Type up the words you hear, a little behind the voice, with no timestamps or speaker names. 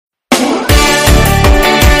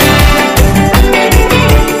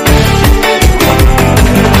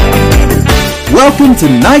Welcome to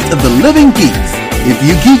Night of the Living Geeks. If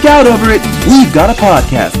you geek out over it, we've got a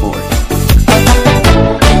podcast for it.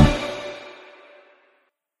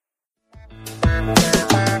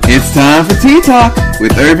 It's time for Tea Talk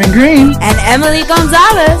with Irvin Green and Emily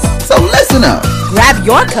Gonzalez. So listen up. Grab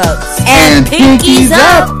your cups and pinkies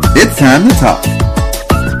up. It's time to talk.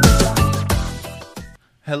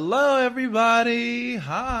 Hello, everybody.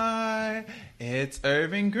 Hi. It's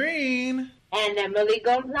Irvin Green. And Emily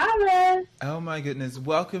Gonzalez. Oh, my goodness.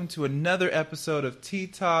 Welcome to another episode of Tea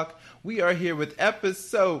Talk. We are here with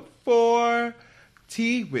episode 4.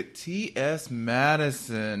 Tea with T.S.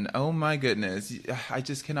 Madison. Oh my goodness. I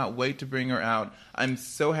just cannot wait to bring her out. I'm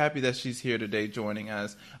so happy that she's here today joining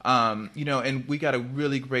us. And we got a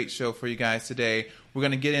really great show for you guys today. We're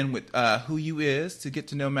going to get in with who you is to get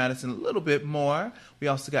to know Madison a little bit more. We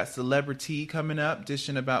also got Celebrity coming up,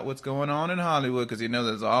 dishing about what's going on in Hollywood because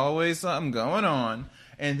there's always something going on.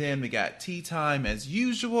 And then we got tea time as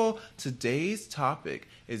usual. Today's topic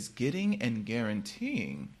is getting and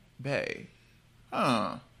guaranteeing bae.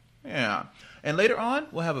 Yeah. And later on,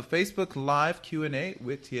 we'll have a Facebook Live Q&A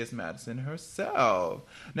with T.S. Madison herself.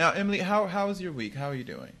 Now, Emily, how was your week? How are you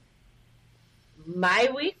doing? My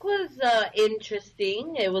week was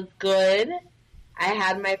interesting. It was good. I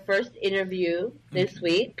had my first interview this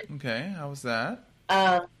week. Okay. How was that?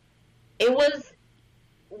 It was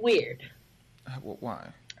weird. Why?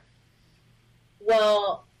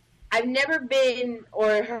 Well, I've never been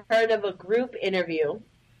or heard of a group interview.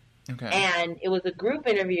 Okay. And it was a group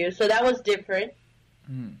interview, so that was different.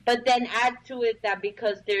 But then add to it that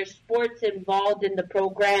because there's sports involved in the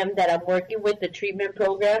program that I'm working with, the treatment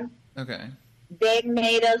program, okay, they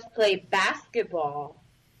made us play basketball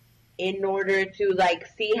in order to,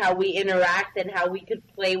 see how we interact and how we could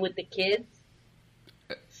play with the kids.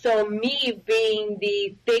 So me being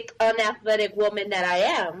the thick, unathletic woman that I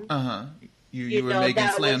am... You were making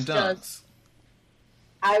slam dunks.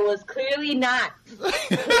 I was clearly not.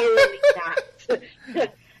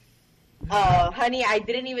 Honey, I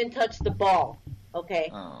didn't even touch the ball.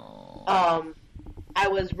 Okay. Oh. I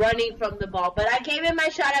was running from the ball, but I gave it my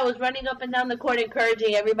shot. I was running up and down the court,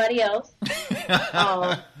 encouraging everybody else.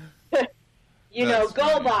 Go,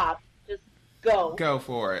 funny. Bob. Just go. Go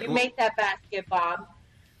for it. You make that basket, Bob.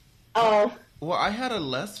 Well, I had a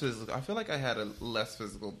less physical. I feel like I had a less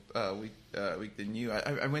physical week than you.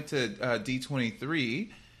 I went to D23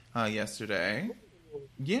 yesterday.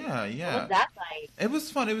 Yeah. What was that like? It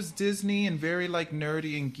was fun. It was Disney and very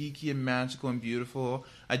nerdy and geeky and magical and beautiful.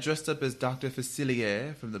 I dressed up as Dr.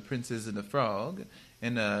 Facilier from The Princess and the Frog,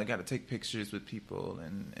 and got to take pictures with people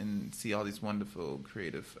and see all these wonderful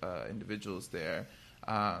creative individuals there.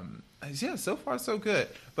 So far so good.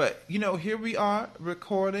 But, here we are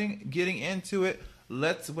recording, getting into it.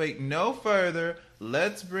 Let's wait no further.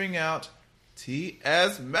 Let's bring out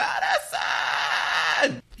T.S. Madison!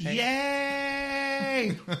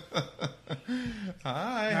 Yay!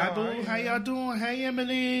 Hi. How y'all doing? Hey,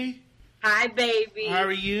 Emily. Hi, baby. How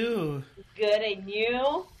are you? Good, and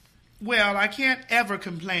you? Well, I can't ever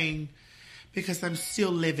complain because I'm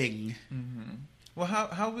still living. Mm-hmm. Well,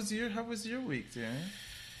 how was your week, dear?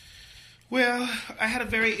 Well, I had a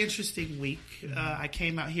very interesting week. I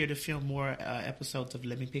came out here to film more episodes of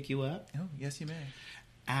Let Me Pick You Up. Oh, yes, you may.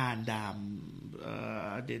 And I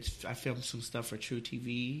filmed some stuff for True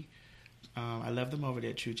TV. I love them over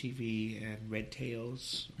there at True TV and Red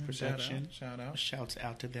Tails production. Shout out. Shouts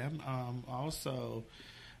out to them. Also,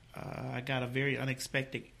 I got a very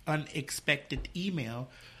unexpected email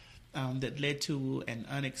that led to an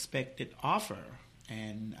unexpected offer,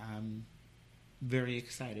 and I'm very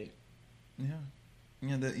excited. Yeah.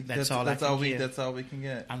 That's all we can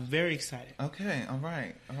get. I'm very excited. Okay, all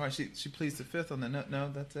right. She pleads the fifth on the no.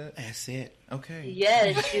 That's it. That's it. Okay.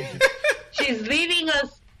 Yes, she's leaving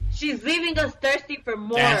us. She's leaving us thirsty for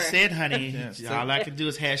more. That's it, honey. Yes. All I can do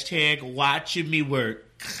is hashtag watching me work.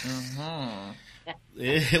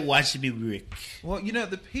 Watching me work. Well,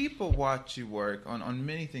 the people watch you work on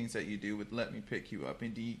many things that you do with Let Me Pick You Up.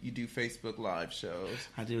 And you do Facebook Live shows.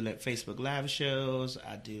 I do Facebook Live shows.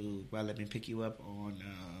 I do Let Me Pick You Up on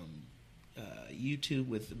YouTube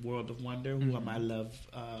with World of Wonder, who I love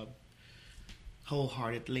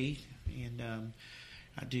wholeheartedly. And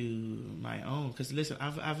I do my own. Because, listen,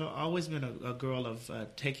 I've always been a girl of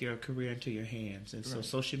take your career into your hands. And so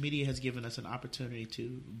social media has given us an opportunity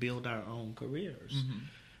to build our own careers. Mm-hmm.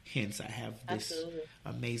 Hence, I have this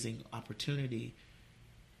amazing opportunity.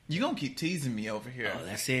 You're going to keep teasing me over here. Oh,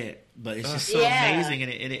 that's it. But it's just so amazing.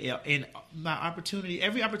 And my opportunity,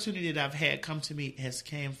 every opportunity that I've had come to me has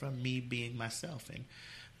came from me being myself and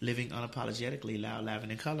living unapologetically, loud,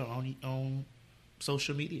 laughing, in color on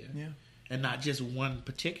social media. Yeah. and not just one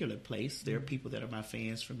particular place. There are people that are my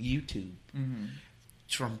fans from YouTube,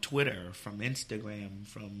 from Twitter, from Instagram,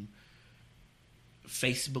 from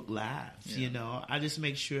Facebook Lives. You know, I just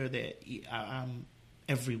make sure that I'm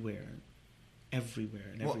everywhere in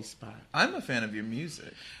every spot. I'm a fan of your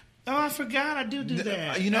music. Oh, I forgot I do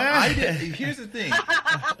that. You know, I did. Here's the thing.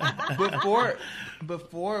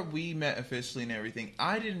 Before we met officially and everything,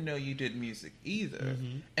 I didn't know you did music either.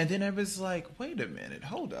 And then I was like, wait a minute,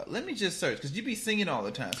 hold up. Let me just search, because you be singing all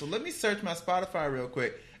the time. So let me search my Spotify real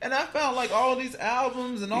quick. And I found like all these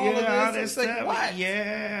albums and all of this. It's like, what?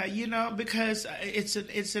 Yeah, you know, because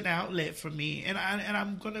it's an outlet for me, and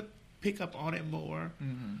I'm gonna pick up on it more.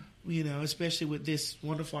 You know, especially with this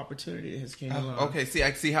wonderful opportunity that has came along. Okay,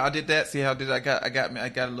 see how I did that. See how I did. I got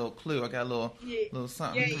a little clue. I got a little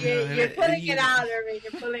something. You're pulling it out, Irving.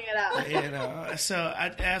 You're pulling it out. You know, so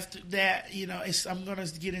after that, you know, I'm gonna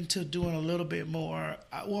get into doing a little bit more.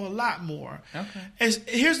 A lot more. Okay.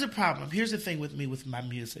 Here's the problem. Here's the thing with me with my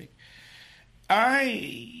music.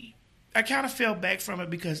 I kind of fell back from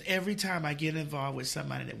it because every time I get involved with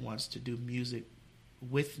somebody that wants to do music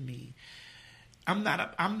with me, I'm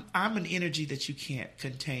an energy that you can't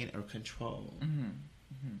contain or control.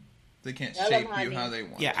 They can't shape you how they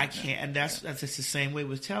want. Yeah, I can't, and that's the same way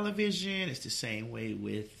with television. It's the same way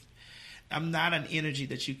with. I'm not an energy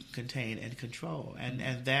that you can contain and control,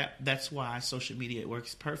 and that's why social media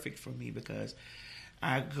works perfect for me, because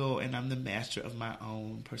I go and I'm the master of my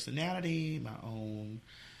own personality, my own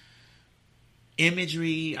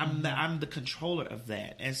imagery. I'm the controller of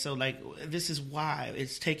that, and so like this is why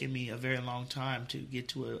it's taken me a very long time to get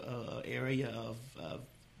to a area of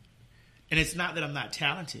and it's not that I'm not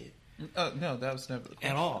talented. No, that was never the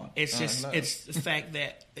question. At all. It's just it's the fact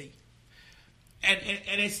that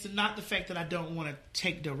and it's not the fact that I don't want to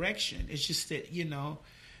take direction. It's just that, you know,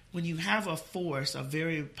 when you have a force, a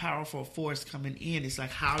very powerful force coming in, it's like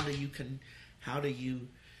how do you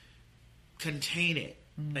contain it?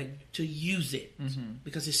 Like to use it,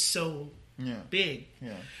 because it's so big.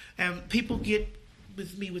 And people get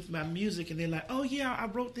with me with my music and they're like, oh yeah, I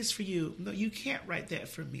wrote this for you. No, you can't write that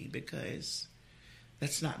for me, because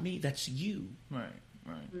that's not me, that's you. Right.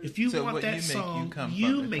 If you want that song,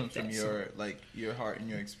 you make that song. Your heart and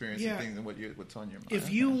your experience and things and what's on your mind.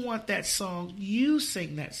 If you want that song, you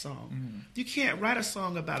sing that song. You can't write a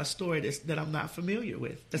song about a story that I'm not familiar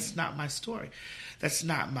with. That's not my story. That's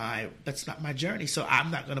not my journey. So I'm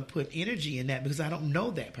not going to put energy in that because I don't know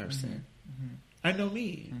that person. I know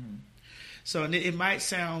me. So it might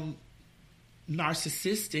sound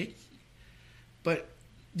narcissistic, but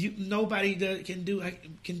nobody can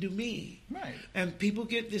do me. Right. And people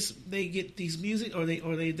get this. They get these music, or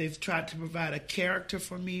they've tried to provide a character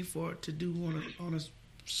for me to do on a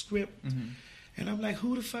script, and I'm like,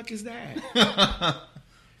 who the fuck is that?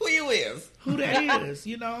 Who you is? Who that is?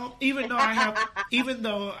 You know, even though I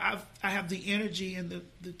have the energy and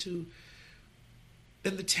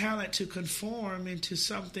the talent to conform into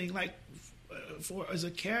something like as a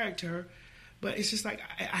character, but it's just like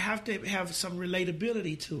I have to have some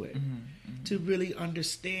relatability to it to really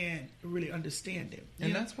understand it.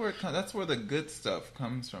 And that's where the good stuff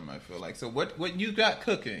comes from, I feel like. So what you got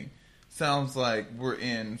cooking sounds like we're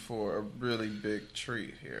in for a really big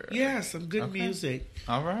treat here. Yeah, some good music.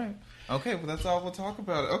 All right. Okay, well that's all we'll talk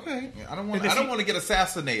about. Okay. I don't want to get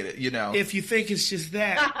assassinated, you know. If you think it's just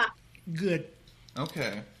that, good.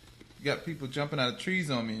 Okay. You got people jumping out of trees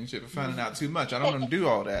on me and shit for finding out too much. I don't want to do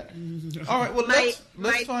all that. All right, well let's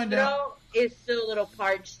find out. It's still a little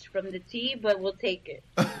parched from the tea, but we'll take it.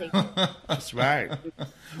 That's right.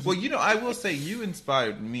 Well, you know, I will say you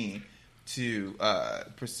inspired me to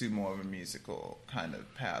pursue more of a musical kind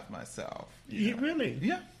of path myself. You really?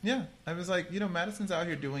 Yeah. I was like, you know, Madison's out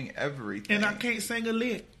here doing everything. And I can't sing a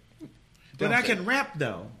lick. But I can rap,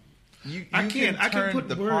 though. I can put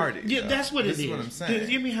the words. Party. Yeah, that's what it is. This is what I'm saying.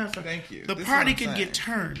 Give me half. Thank you. The party can get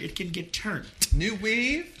turned. It can get turned. New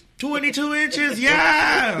weave? 22 inches,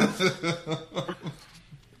 yeah.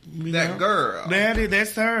 That girl.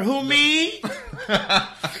 That's her. Who, me? I'm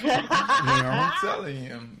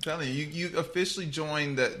telling you, you officially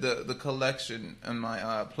joined the collection on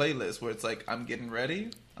my playlist where it's like, I'm getting ready,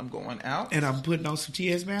 I'm going out, and I'm putting on some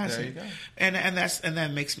T.S. Madison. There you go. And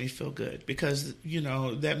that makes me feel good, because you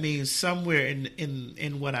know that means somewhere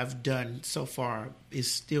in what I've done so far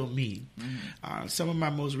is still me. Some of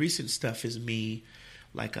my most recent stuff is me.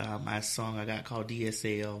 Like my song I got called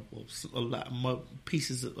DSL. A lot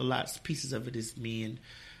pieces of it is me, and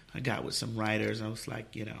I got with some writers. I was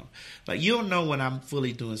like, you know, like you'll know when I'm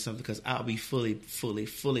fully doing something because I'll be fully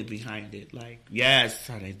behind it. Like,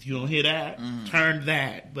 yes, you don't hear that, turn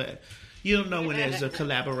that. But You don't know when there's a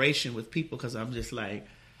collaboration with people because I'm just like,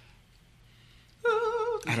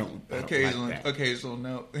 I don't like that. Occasional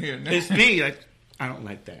note here. It's me. Like, I don't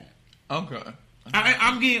like that. Okay.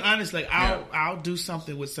 I'm being honest. Like, I'll do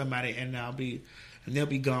something with somebody and they'll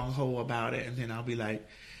be gung ho about it, and then I'll be like,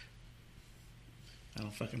 I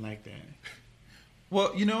don't fucking like that.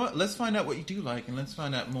 Well, you know what? Let's find out what you do like, and let's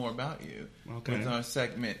find out more about you. Okay. With our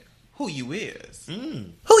segment, Who You Is.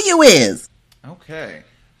 Who you is? Okay.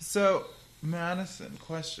 So, Madison,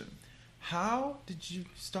 question. How did you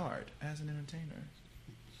start as an entertainer?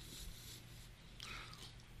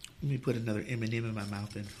 Let me put another M&M in my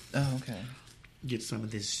mouth and okay. get some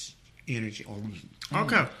of this energy.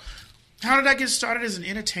 Okay. How did I get started as an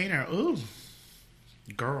entertainer? Ooh,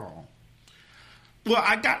 girl. Well,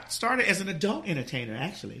 I got started as an adult entertainer,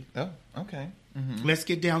 actually. Oh, okay. Mm-hmm. Let's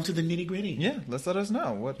get down to the nitty gritty. Yeah, let us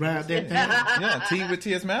know. What Right there. Yeah, T with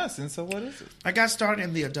T.S. Madison. So what is it? I got started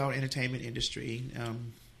in the adult entertainment industry.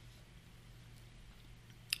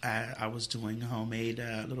 I was doing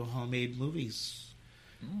little homemade movies.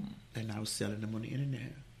 And I was selling them on the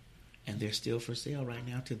internet. And they're still for sale right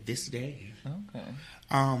now to this day. Okay.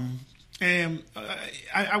 And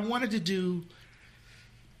I wanted to do...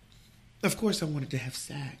 Of course, I wanted to have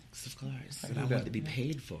sex, of course, and I wanted to be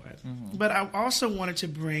paid for it. Mm-hmm. But I also wanted to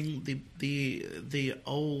bring the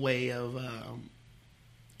old way of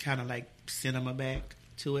kind of like cinema back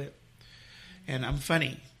to it. And I'm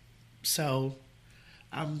funny, so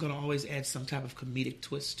I'm going to always add some type of comedic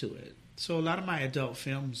twist to it. So a lot of my adult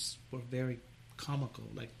films were very comical.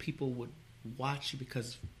 Like, people would watch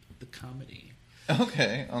because of the comedy.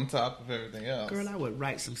 Okay, on top of everything else. Girl, I would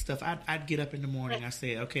write some stuff. I'd get up in the morning. I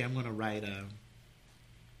say, okay, I'm gonna write a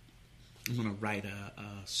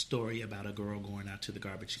story about a girl going out to the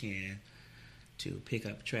garbage can to pick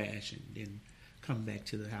up trash, and then come back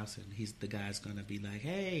to the house, and the guy's gonna be like,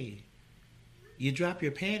 hey, you drop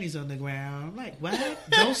your panties on the ground. I'm like, what?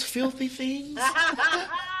 Those filthy things?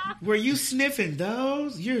 Were you sniffing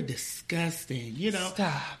those? You're disgusting. You know.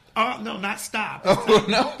 Stop. Oh, no, not stop. Oh,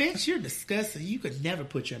 no. Bitch, you're disgusting. You could never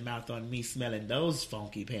put your mouth on me smelling those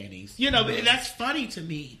funky panties. You know, but that's funny to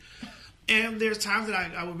me. And there's times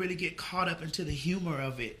that I would really get caught up into the humor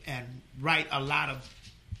of it and write a lot of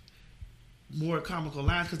more comical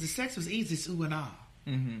lines, because the sex was easy. It's ooh and ah.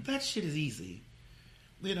 Mm-hmm. That shit is easy.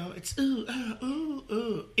 You know, it's ooh, ooh,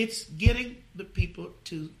 ooh. It's getting the people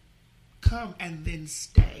to come and then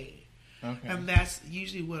stay. Okay. And that's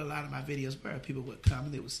usually what a lot of my videos were. People would come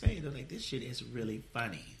and they would stay. They're like, this shit is really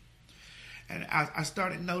funny. And I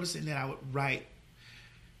started noticing that I would write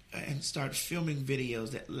and start filming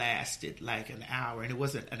videos that lasted like an hour. And it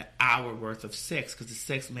wasn't an hour worth of sex, because the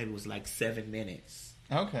sex maybe was like 7 minutes.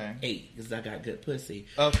 Okay. 8, because I got good pussy.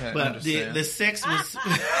 Okay, but the sex was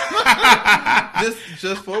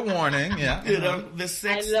just for warning, yeah. You know, the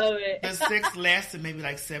sex. I love it. The sex lasted maybe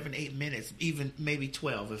like 7-8 minutes, even maybe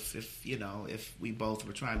 12 if we both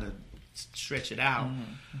were trying to stretch it out.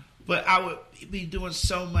 Mm-hmm. But I would be doing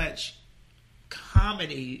so much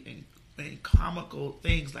comedy and comical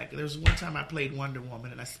things. Like, there was one time I played Wonder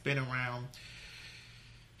Woman and I spin around.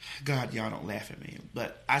 God, y'all don't laugh at me,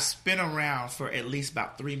 but I spin around for at least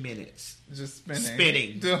about 3 minutes. Just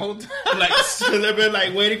spinning. The whole time. Like, so they've been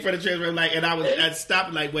like waiting for the transfer, like, and I'd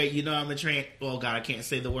stop like, wait, you know, I'm a trans. Oh God, I can't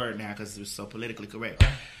say the word now because it was so politically correct.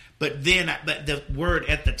 But then, but the word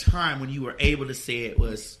at the time when you were able to say it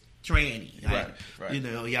was tranny. Like, right. You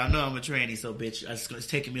know, y'all know I'm a tranny, so bitch, it's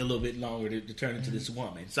taking me a little bit longer to turn into this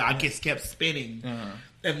woman. So I just kept spinning,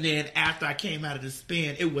 and then after I came out of the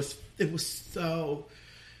spin, it was so.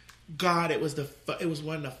 God, it was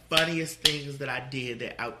one of the funniest things that I did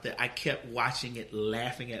that I kept watching it,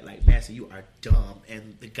 laughing at, like, Master, you are dumb.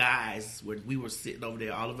 And the guys, we were sitting over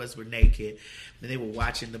there, all of us were naked, and they were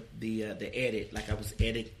watching the edit, like I was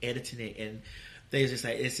editing it, and they was just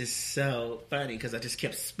like, it's just so funny because I just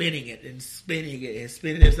kept spinning it and spinning it and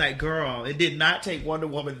spinning it. It's like, girl, it did not take Wonder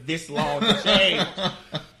Woman this long to change.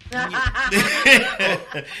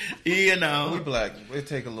 You know, we black. It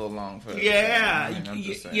take a little long for yeah.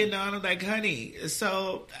 You know, and I'm like, honey.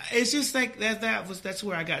 So it's just like that's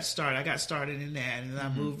where I got started. I got started in that, and I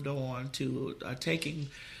moved on to taking,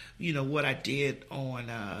 you know, what I did on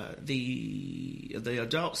the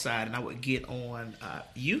adult side, and I would get on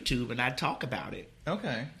YouTube and I'd talk about it.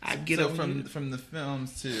 Okay, I'd get from the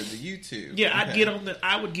films to the YouTube. Yeah, okay.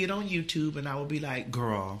 I would get on YouTube and I would be like,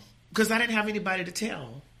 girl, because I didn't have anybody to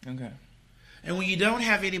tell. Okay. And when you don't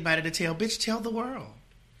have anybody to tell, bitch, tell the world.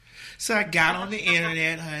 So I got on the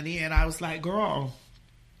internet, honey, and I was like, girl,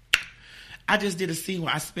 I just did a scene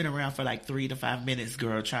where I spin around for like 3 to 5 minutes,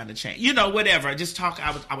 girl, trying to change. You know, whatever. Just talk.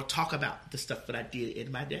 I would talk about the stuff that I did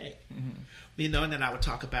in my day. You know, and then I would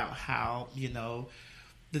talk about how, you know,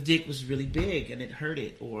 the dick was really big and it hurt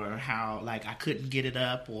it, or how like I couldn't get it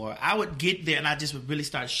up, or I would get there and I just would really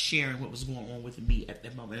start sharing what was going on with me at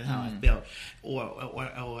that moment and how I felt,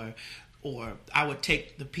 or I would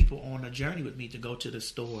take the people on a journey with me to go to the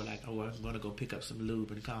store, like, oh, I'm going to go pick up some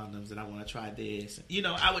lube and condoms and I want to try this. You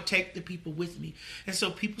know, I would take the people with me. And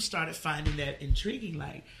so people started finding that intriguing,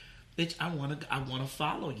 like, bitch, I want to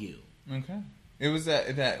follow you. Okay. It was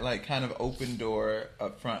that like kind of open door,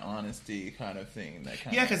 upfront honesty kind of thing.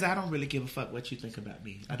 Yeah, because I don't really give a fuck what you think about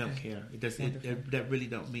me. I don't care. That really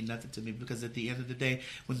don't mean nothing to me, because at the end of the day,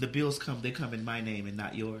 when the bills come, they come in my name and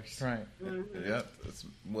not yours. Right. Yep. That's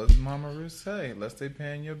what Mama Ruth say. Unless they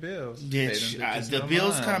paying your bills. The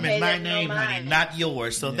bills come in my name, honey, not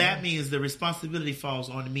yours. So that means the responsibility falls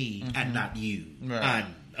on me and not you. Right.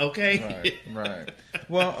 Okay. Right.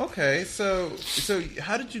 Well, okay. So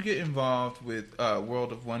how did you get involved with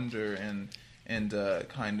World of Wonder and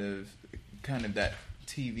kind of that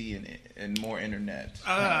TV and more internet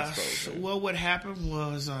exposure? Well, what happened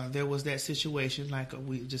was there was that situation like I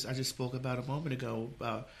just spoke about a moment ago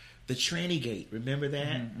about the tranny gate. Remember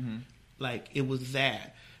that? Like it was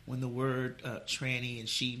that. When the word tranny and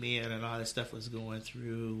she-man and all that stuff was going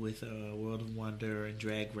through with World of Wonder and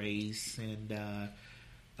Drag Race and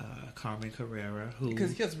Carmen Carrera, who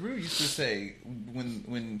because Rue used to say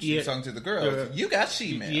when she was talking to the girls, you got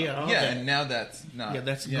she-man, and now that's not,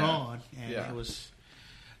 that's gone, and it was,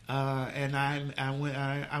 and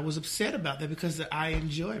I was upset about that because I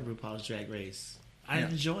enjoy RuPaul's Drag Race, I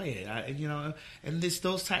enjoy it, and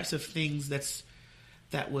those types of things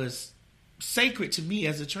that was sacred to me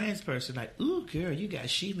as a trans person, like, ooh, girl, you got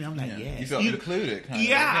she-man. I'm like, you felt included, kind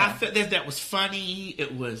of. I felt that was funny.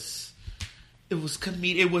 It was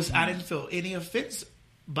comedic. It was. I didn't feel any offense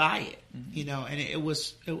by it, and it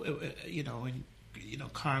was,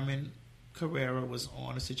 Carmen Carrera was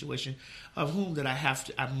on a situation of whom that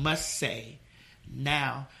I must say,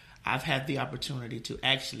 now I've had the opportunity to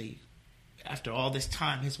actually, after all this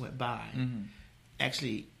time has went by,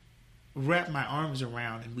 actually wrap my arms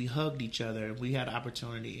around, and we hugged each other, and we had an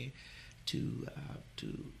opportunity to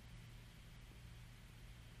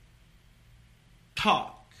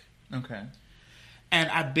talk. Okay. And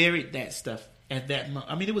I buried that stuff at that moment.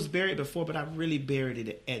 I mean, it was buried before, but I really buried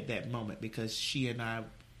it at that moment because she and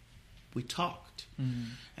we talked.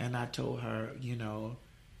 And I told her, the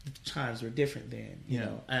times were different then, you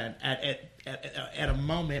know. And at a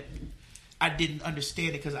moment, I didn't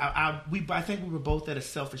understand it because I think we were both at a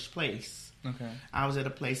selfish place. Okay. I was at a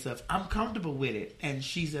place of, I'm comfortable with it. And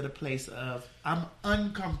she's at a place of, I'm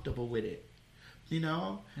uncomfortable with it.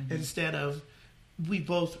 Instead of we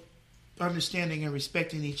both understanding and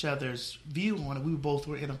respecting each other's view on it, we both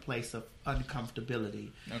were in a place of uncomfortability.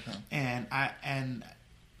 Okay. And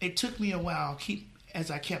it took me a while,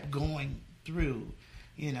 as I kept going through,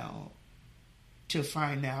 to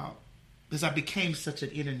find out, because I became such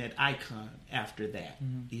an internet icon after that.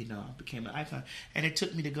 I became an icon, and it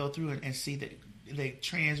took me to go through and see that the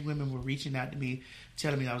trans women were reaching out to me,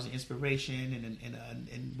 telling me I was an inspiration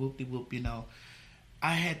and whoop-de-whoop,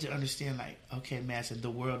 I had to understand, like, okay, Madison, the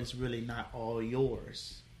world is really not all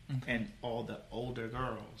yours, and all the older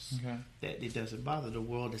girls. That it doesn't bother. The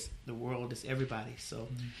world is everybody. So,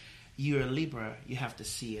 you're a Libra. You have to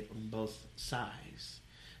see it on both sides.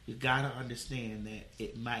 You gotta understand that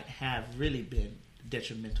it might have really been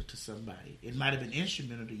detrimental to somebody. It might have been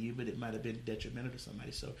instrumental to you, but it might have been detrimental to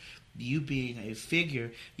somebody. So, you being a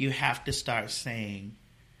figure, you have to start saying,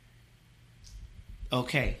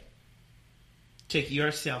 okay, take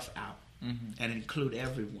yourself out and include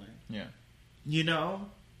everyone. Yeah.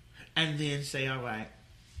 And then say, all right,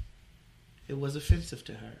 it was offensive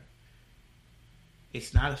to her.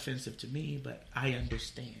 It's not offensive to me, but I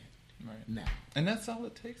understand now. And that's all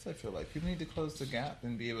it takes, I feel like. People need to close the gap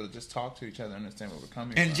and be able to just talk to each other and understand where we're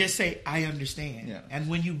coming from. And just say, I understand. Yeah. And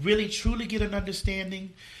when you really, truly get an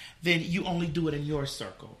understanding, then you only do it in your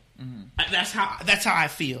circle. That's how I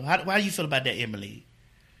feel. How do you feel about that, Emily?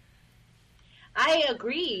 I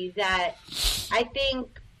agree that I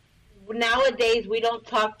think nowadays we don't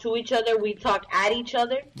talk to each other, we talk at each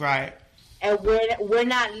other. Right. And we're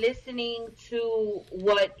not listening to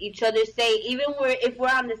what each other say, even if we're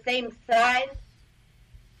on the same side,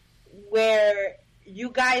 where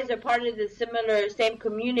you guys are part of the same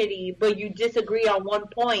community, but you disagree on one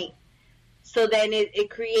point. So then it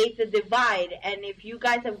creates a divide. And if you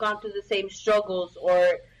guys have gone through the same struggles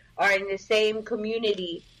or are in the same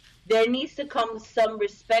community, there needs to come some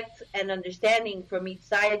respect and understanding from each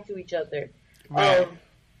side to each other. Right. of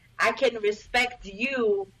I can respect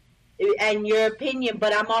you and your opinion,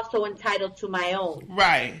 but I'm also entitled to my own.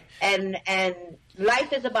 Right. And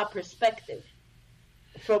life is about perspective.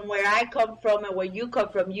 From where I come from and where you come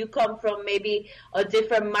from maybe a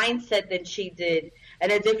different mindset than she did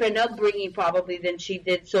and a different upbringing probably than she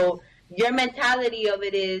did. So your mentality of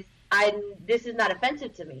it is, this is not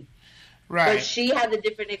offensive to me. Right. But she had a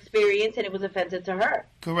different experience and it was offensive to her.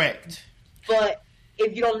 Correct. But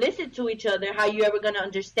if you don't listen to each other, how are you ever going to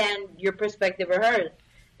understand your perspective or hers?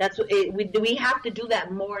 That's what we have to do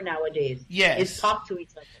that more nowadays. Yes. Is talk to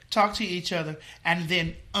each other. Talk to each other and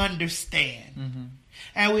then understand. Mm-hmm.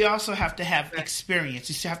 And we also have to have experience.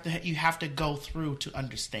 You have to go through to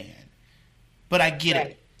understand. But I get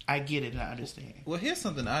it. I get it and I understand. Well, here's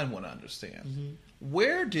something I want to understand. Mm-hmm.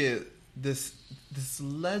 Where did this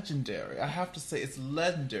legendary, I have to say it's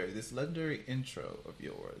legendary, this legendary intro of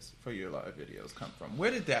yours for your live videos come from?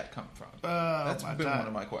 Where did that come from? That's been one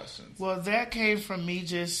of my questions. Well, that came from me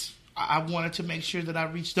I wanted to make sure that I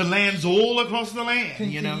reached the lands all across the land,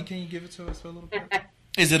 Can you give it to us for a little bit?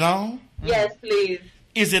 Is it on? Yes, please.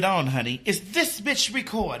 Is it on, honey? Is this bitch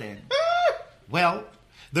recording? Well,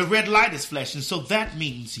 the red light is flashing, so that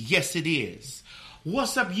means yes it is.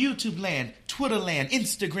 What's up, YouTube land, Twitter land,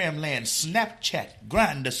 Instagram land, Snapchat,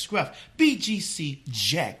 Grindr, Scruff, BGC,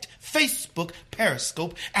 Jacked, Facebook,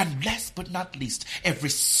 Periscope, and last but not least, every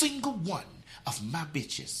single one of my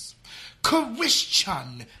bitches.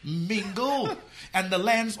 Christian Mingle and the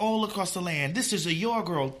lands all across the land. This is your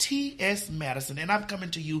girl T.S. Madison, and I'm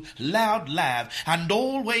coming to you loud, live, and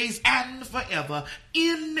always and forever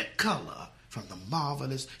in color from the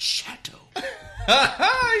marvelous Chateau.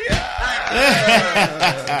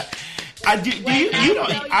 I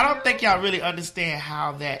don't think y'all really understand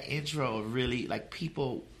how that intro really, like,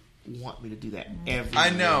 people want me to do that every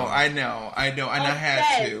I know, and I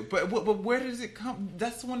had to. But where does it come?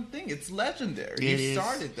 That's one thing. It's legendary. You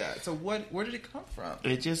started that. So where did it come from?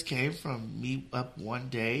 It just came from me up one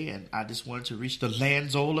day, and I just wanted to reach the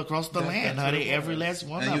lands all across the land, honey. Every last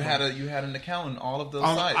one and of them. You had an account on all of those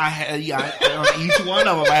sites. I had, on each one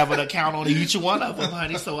of them. I have an account on each one of them,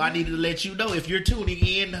 honey. So I needed to let you know if you're tuning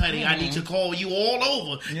in, honey. I need to call you all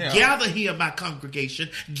over. Yeah. Gather here, my congregation.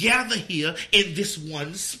 Gather here in this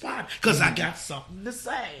one spot, because I got something to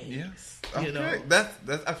say. Yes. Okay. You know?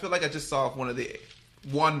 That's I feel like I just solved one of the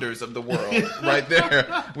wonders of the world right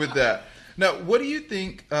there with that. Now, what do you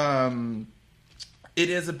think it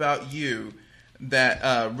is about you that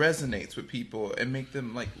resonates with people and make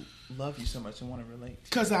them like love you so much and want to relate?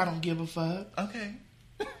 Because I don't give a fuck. Okay.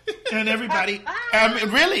 And everybody, I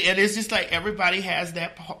mean, really, and it's just like everybody has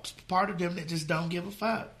that part of them that just don't give a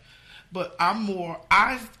fuck. But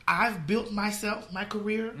I've built myself, my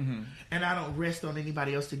career, and I don't rest on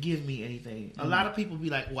anybody else to give me anything. A lot of people be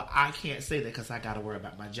like, well, I can't say that because I got to worry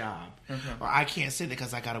about my job. Or I can't say that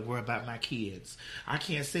because I got to worry about my kids. I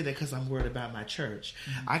can't say that because I'm worried about my church.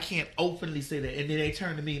 I can't openly say that. And then they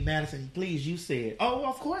turn to me, Madison, please, you say it. Oh,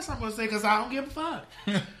 of course I'm going to say it because I don't give a fuck.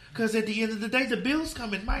 Because at the end of the day, the bills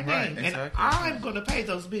come in my name. Exactly. And I'm going to pay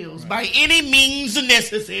those bills by any means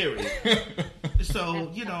necessary.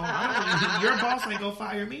 So, you know, your boss ain't going to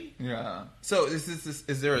fire me. Yeah. So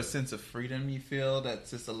is there a sense of freedom you feel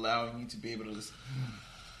that's just allowing you to be able to just...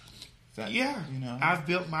 You know? I've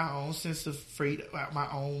built my own sense of freedom,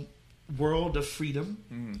 my own world of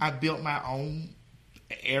freedom. I built my own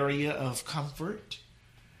area of comfort.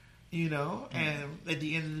 You know, and at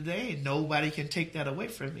the end of the day, nobody can take that away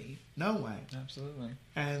from me. No one. Absolutely.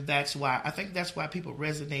 And I think that's why people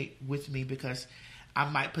resonate with me, because I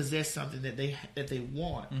might possess something that they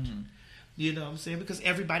want. You know what I'm saying? Because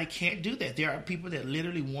everybody can't do that. There are people that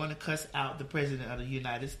literally want to cuss out the president of the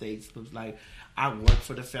United States who's like, I work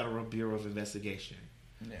for the Federal Bureau of Investigation.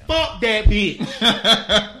 Yeah. Fuck that bitch.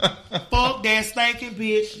 Fuck that stinking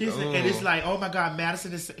bitch. And it's like, oh my God,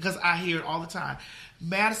 Madison is... Because I hear it all the time.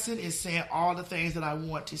 Madison is saying all the things that I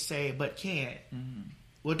want to say but can't.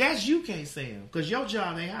 Well, that's you can't say them because your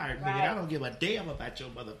job ain't hired me. And I don't give a damn about your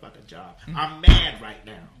motherfucking job. I'm mad right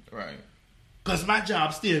now. Right. Because my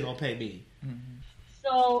job still going to pay me.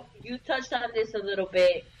 So you touched on this a little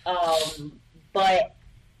bit, but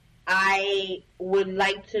I would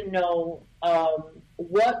like to know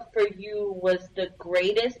what for you was the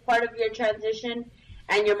greatest part of your transition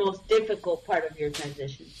and your most difficult part of your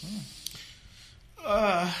transition.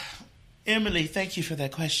 Emily, thank you for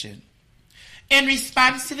that question. In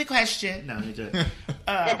response to the question, no, my goodness.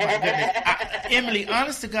 Emily,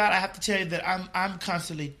 honest to God, I have to tell you that I'm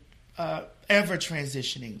constantly ever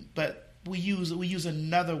transitioning, but we use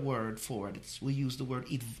another word for it. We use the word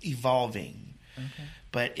evolving,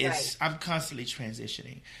 but I'm constantly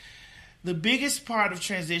transitioning. The biggest part of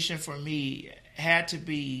transition for me had to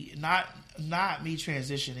be not me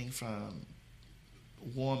transitioning from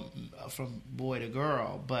boy to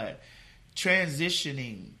girl, but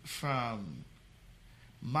transitioning from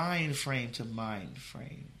mind frame to mind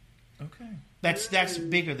frame. Okay. That's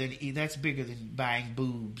bigger than buying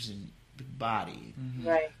boobs and body. Mm-hmm.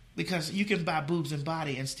 Right. Because you can buy boobs and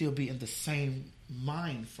body and still be in the same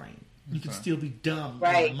mind frame. You can still be dumb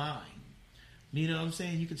in your mind. You know what I'm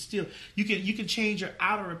saying? You can change your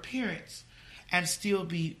outer appearance and still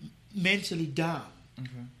be mentally dumb. Okay.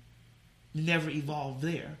 You never evolve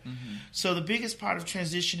there. Mm-hmm. So the biggest part of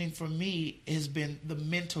transitioning for me has been the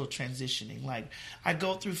mental transitioning. Like, I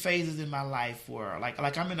go through phases in my life where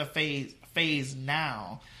like I'm in a phase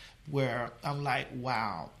now where I'm like,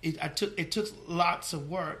 wow, it took lots of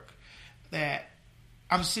work that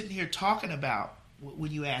I'm sitting here talking about.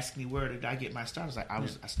 When you ask me where did I get my start, I was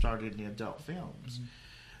like, I started in the adult films. Mm-hmm.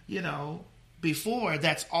 You know, before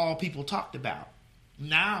that's all people talked about.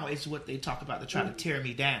 Now it's what they talk about to try to tear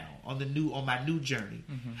me down on my new journey.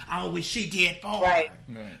 Mm-hmm. I wish she did porn. Right.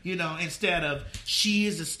 You know, instead of she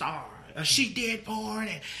is a star. Or she did porn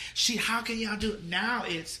and how can y'all do it? Now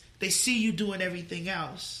it's they see you doing everything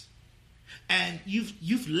else. And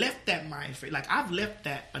you've left that mind frame. Like, I've left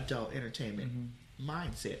that adult entertainment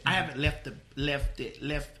mindset. I haven't left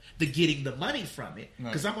the getting the money from it,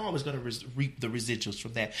 because I'm always going to reap the residuals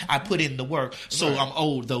from that. I put in the work, so I'm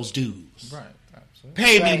owed those dues. Right. Absolutely.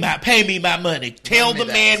 Pay me my money. Tell the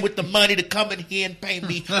man with the money to come in here and pay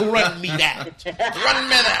me. Run me that. Run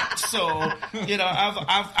me that. So, you know,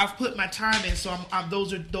 I've put my time in. So I'm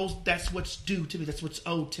that's what's due to me. That's what's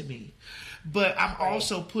owed to me. But I'm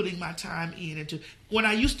also putting my time into when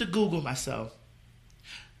I used to Google myself,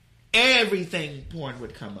 everything porn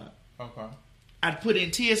would come up. Okay. I'd put in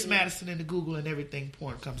T.S. Madison into Google and everything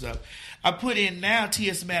porn comes up. I put in now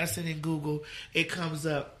T.S. Madison in Google, it comes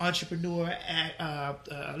up entrepreneur.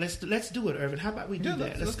 Let's do it, Irvin. How about we do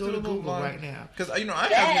that? Let's go to Google right now. Because I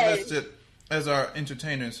have you listed as our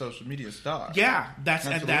entertainer and social media star. Yeah, that's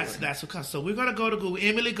what comes. So we're gonna go to Google.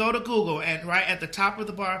 Emily, go to Google, and right at the top of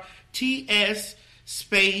the bar, T.S.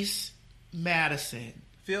 space Madison.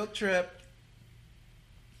 Field trip.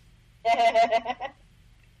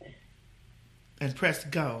 And press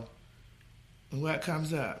go. And what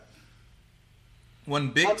comes up? One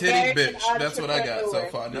big titty bitch. That's what I got so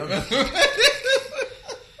far.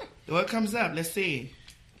 What comes up? Let's see.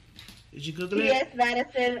 Did you Google it? T.S.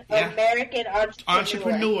 Madison, American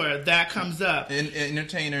entrepreneur. That comes up.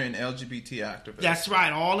 Entertainer and LGBT activist. That's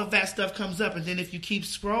right. All of that stuff comes up, and then if you keep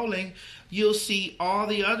scrolling, you'll see all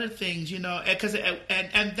the other things. You know, because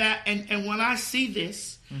and when I see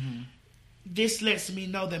this. Mm-hmm. This lets me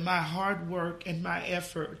know that my hard work and my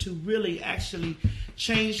effort to really actually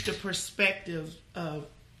change the perspective of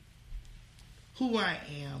who I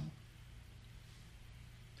am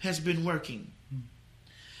has been working.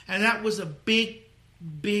 And that was a big,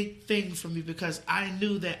 big thing for me, because I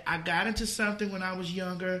knew that I got into something when I was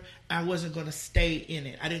younger. I wasn't going to stay in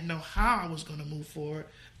it. I didn't know how I was going to move forward.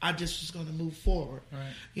 I just was going to move forward. Right.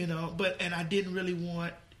 You know, and I didn't really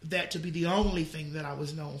want that to be the only thing that I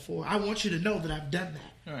was known for. I want you to know that I've done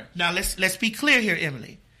that. Right. Now let's be clear here,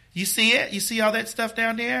 Emily. You see it? You see all that stuff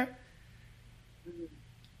down there? Mm-hmm.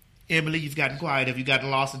 Emily, you've gotten quiet. Have you gotten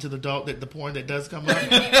lost into the porn that does come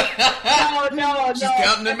up? No. She's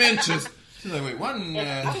counting them inches. She's like, wait, 1, 2,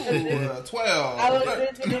 12. I was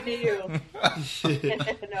listening to you.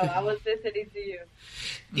 No, I was listening to you.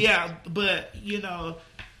 Yeah, but you know.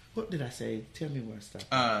 What did I say? Tell me where I stopped.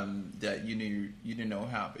 That you didn't know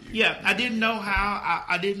how, but I didn't know how.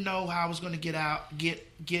 I didn't know how I was going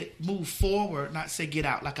to move forward. Not say get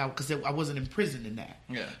out, because I wasn't imprisoned in that.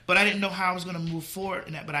 Yeah. But I didn't know how I was going to move forward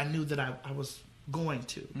in that. But I knew that I was going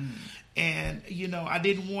to. Mm. And you know, I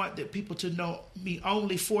didn't want people to know me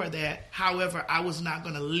only for that. However, I was not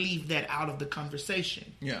going to leave that out of the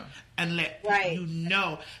conversation. Yeah. And let you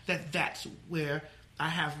know that that's where I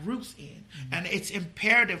have roots in. Mm-hmm. And it's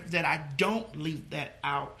imperative that I don't leave that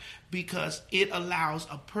out, because it allows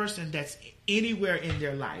a person that's anywhere in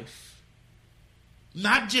their life,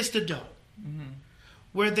 not just adult,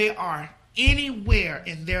 where they are anywhere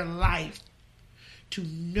in their life, to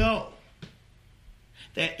know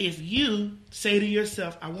that if you say to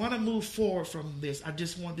yourself, I want to move forward from this, I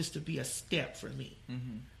just want this to be a step for me,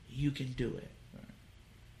 you can do it.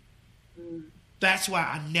 Right. That's why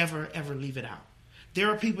I never, ever leave it out. There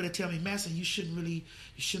are people that tell me, Madison, you shouldn't really.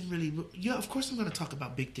 Yeah, of course I'm going to talk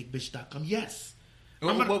about BigDickBitch.com. Yes,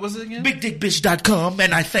 What was it again? BigDickBitch.com,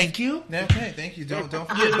 and I thank you. Okay, thank you. Don't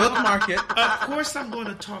forget bookmark it. Of course I'm going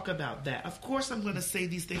to talk about that. Of course I'm going to say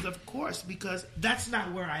these things. Of course, because that's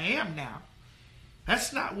not where I am now.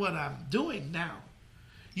 That's not what I'm doing now.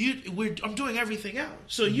 I'm doing everything else.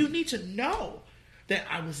 So you need to know that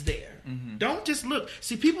I was there. Mm-hmm. Don't just look.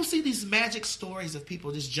 See, people see these magic stories of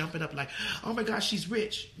people just jumping up like, oh my gosh, she's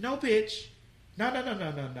rich. No, bitch. No.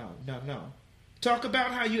 Talk about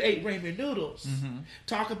how you ate ramen noodles. Mm-hmm.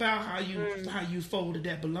 Talk about how you folded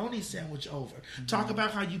that bologna sandwich over. Mm-hmm. Talk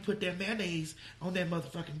about how you put that mayonnaise on that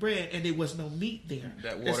motherfucking bread and there was no meat there.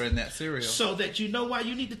 That water in that cereal. So that you know why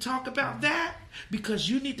you need to talk about that? Because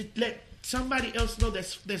you need to let somebody else know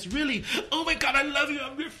that's really, oh my God, I love you,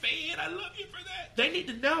 I'm your fan, I love you for that. They need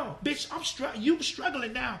to know, bitch, you're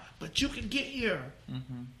struggling now, but you can get here.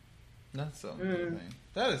 Mm-hmm. That's so amazing.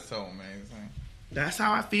 That is so amazing. That's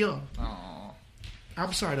how I feel. Aww.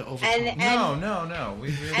 I'm sorry to overtalk. No. We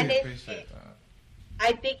really appreciate that.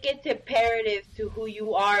 I think it's imperative to who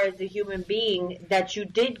you are as a human being that you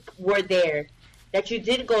were there, that you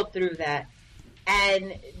did go through that.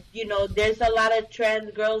 And, you know, there's a lot of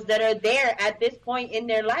trans girls that are there at this point in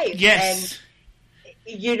their life. Yes.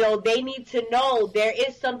 And, you know, they need to know there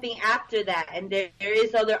is something after that and there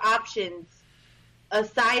is other options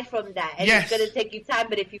aside from that. And it's going to take you time,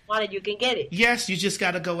 but if you want it, you can get it. Yes, you just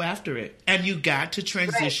got to go after it. And you got to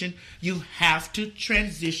transition. Right. You have to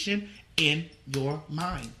transition in your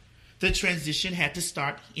mind. The transition had to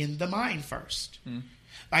start in the mind first.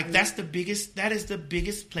 Like that is the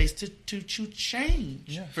biggest place to change.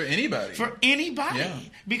 Yeah, for anybody. Yeah.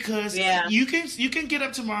 Because you can get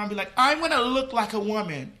up tomorrow and be like, I'm going to look like a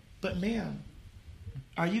woman. But ma'am,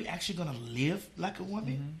 are you actually going to live like a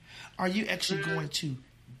woman? Mm-hmm. Are you actually going to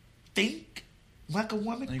think like a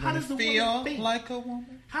woman? How does a woman think? Like a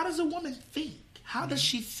woman? How does a woman think? How does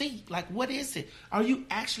she think? Like, what is it? Are you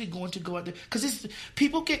actually going to go out there? Because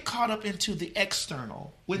people get caught up into the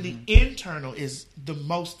external when the internal is the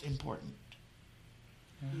most important.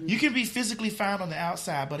 Mm-hmm. You can be physically fine on the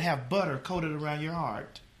outside, but have butter coated around your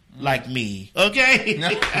heart. Like me, okay? No,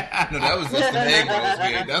 that was just an egg rolls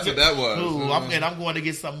we ate. That's what that was. Ooh, I'm going to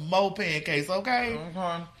get some more pancakes, okay?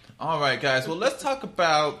 All right, guys. Well, let's talk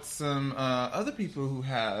about some other people who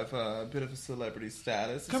have a bit of a celebrity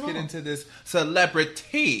status. Let's get into this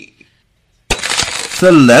celebrity.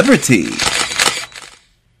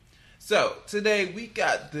 So, today we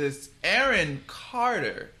got this Aaron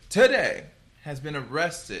Carter. Today has been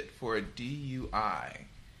arrested for a DUI.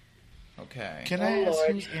 Okay. Can I ask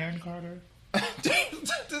who's Aaron Carter?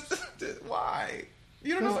 Why?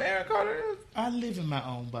 You don't know who Aaron Carter is? I live in my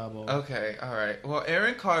own bubble. Okay, all right. Well,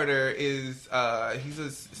 Aaron Carter is he's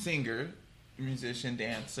a singer, musician,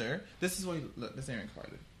 dancer. This is what look. That's Aaron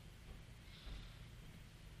Carter.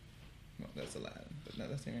 No, that's Aladdin, but no,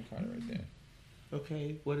 that's Aaron Carter right there.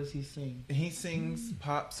 Okay, what does he sing? He sings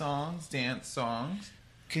pop songs, dance songs.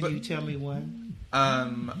 Can you tell me one?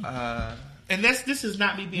 And this is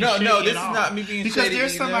not me being shady this is not me being because shady. Because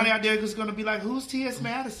there's somebody out there who's going to be like, who's T.S.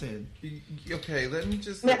 Madison? Okay, let me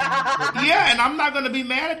just... yeah, and I'm not going to be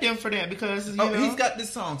mad at them for that because, you know... he's got this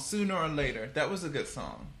song, Sooner or Later. That was a good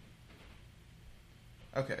song.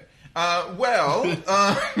 Okay. Candy,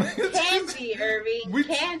 Irving.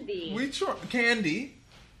 Candy. Candy.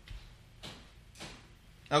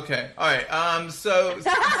 Okay, all right. So,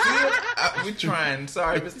 we're trying.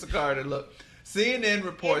 Sorry, Mr. Carter. Look, CNN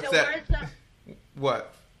reports that...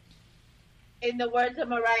 What? In the words of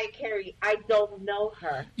Mariah Carey, I don't know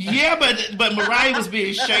her. Yeah, but Mariah was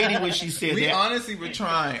being shady when she said that. We honestly were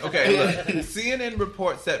trying. Okay, look. CNN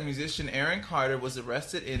reports that musician Aaron Carter was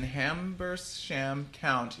arrested in Habersham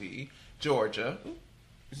County, Georgia.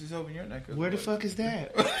 This is over in your neck. Where the fuck is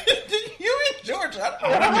that? You in Georgia?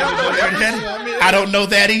 I don't know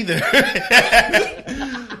that either.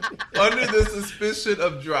 Under the suspicion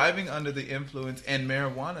of driving under the influence and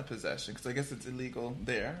marijuana possession, because I guess it's illegal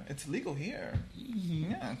there. It's legal here.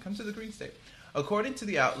 Mm-hmm. Yeah, come to the Green State. According to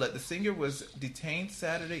the outlet, the singer was detained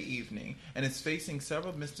Saturday evening and is facing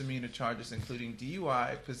several misdemeanor charges, including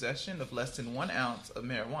DUI, possession of less than 1 ounce of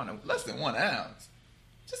marijuana. Less than 1 ounce?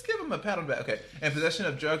 Just give him a pat on the back. Okay. And possession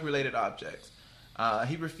of drug-related objects.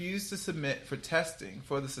 He refused to submit for testing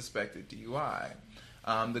for the suspected DUI.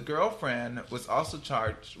 The girlfriend was also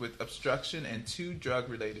charged with obstruction and 2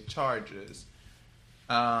 drug-related charges.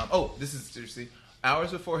 This is seriously.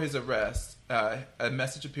 Hours before his arrest, a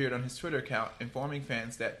message appeared on his Twitter account informing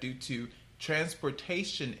fans that due to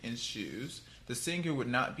transportation issues, the singer would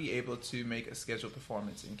not be able to make a scheduled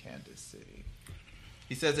performance in Kansas City.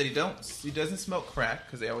 He says that he doesn't smoke crack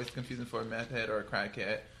because they always confuse him for a meth head or a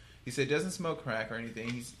crackhead. He said he doesn't smoke crack or anything.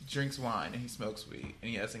 He drinks wine and he smokes weed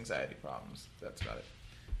and he has anxiety problems. That's about it.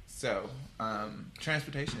 So,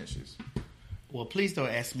 transportation issues. Well, please don't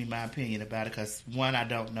ask me my opinion about it because, one, I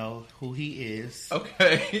don't know who he is.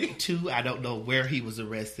 Okay. Two, I don't know where he was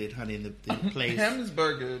arrested, honey, in the place.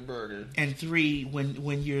 Hamburger. And three,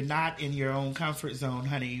 when you're not in your own comfort zone,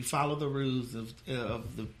 honey, you follow the rules of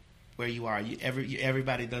the where you are.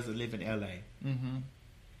 Everybody doesn't live in L.A. Mm-hmm.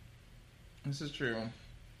 This is true.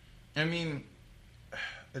 I mean,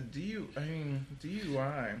 DUI. I mean,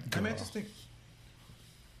 I just think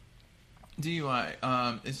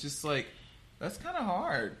DUI. It's just like that's kind of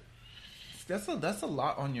hard. That's a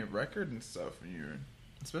lot on your record and stuff. When you're,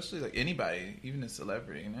 especially like anybody, even a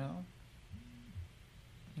celebrity, you know.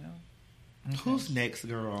 Okay. Who's next,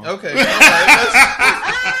 girl? Okay.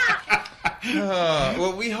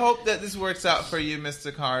 Well, we hope that this works out for you,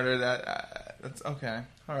 Mr. Carter. That's okay.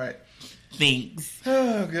 All right. Thanks.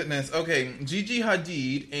 Oh, goodness. Okay. Gigi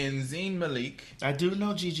Hadid and Zayn Malik. I do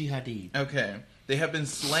know Gigi Hadid. Okay. They have been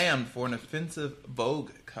slammed for an offensive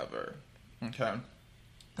Vogue cover. Okay.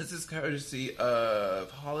 This is courtesy of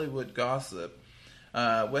Hollywood Gossip.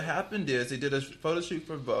 What happened is they did a photo shoot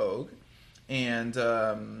for Vogue, and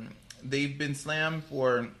they've been slammed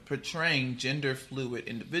for portraying gender-fluid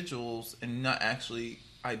individuals and not actually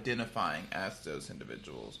identifying as those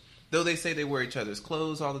individuals. Though they say they wear each other's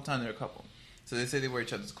clothes all the time, they're a couple. So they say they wear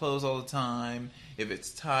each other's clothes all the time. If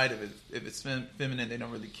it's tight, if it's feminine, they don't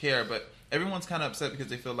really care. But everyone's kind of upset because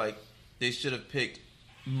they feel like they should have picked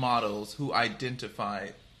models who identify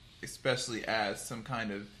especially as some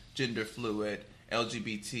kind of gender-fluid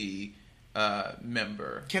LGBT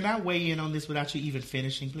member. Can I weigh in on this without you even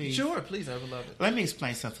finishing, please? Sure, please. I would love it. Let me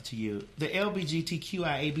explain something to you. The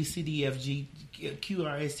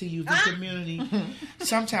LGBTQIABCDFGQRSTUV community,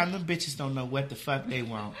 sometimes them bitches don't know what the fuck they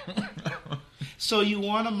want. So you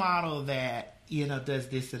want a model that, you know, does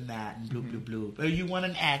this and that and bloop, bloop, bloop. Or you want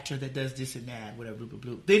an actor that does this and that, whatever, bloop, bloop,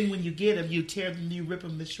 bloop. Then when you get them, you tear them, you rip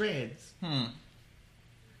them to shreds.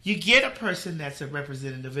 You get a person that's a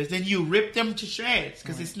representative, then you rip them to shreds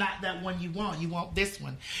because it's not that one you want. You want this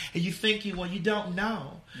one, and you think you want. You don't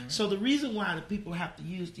know. So the reason why the people have to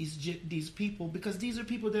use these people, because these are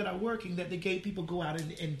people that are working, that the gay people go out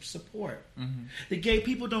and support. The gay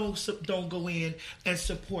people don't go in and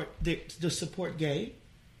support the support gay.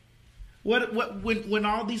 When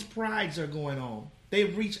all these prides are going on, they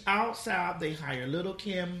reach outside. They hire Little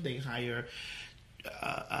Kim. They hire.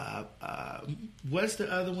 What's the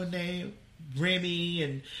other one name? Remy,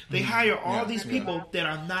 and they hire all these people that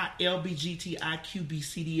are not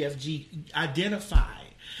LGBTIQBCDFG identified,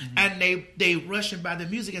 and they rush and buy the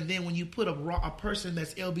music. And then when you put a person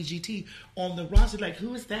that's LGBT on the roster, like,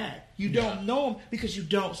 who is that? You don't know them because you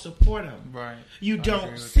don't support them. Right. You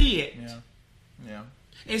don't see it. Yeah.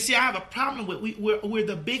 And see, I have a problem with we're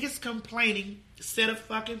the biggest complaining set of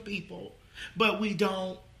fucking people, but we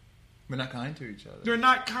don't. We're not kind to each other. They're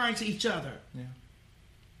not kind to each other. Yeah.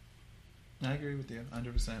 I agree with you,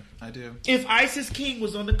 100%. I do. If Isis King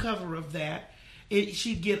was on the cover of that,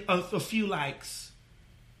 she'd get a few likes.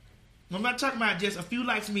 I'm not talking about just a few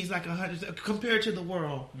likes means like 100 compared to the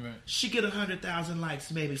world. Right. She'd get 100,000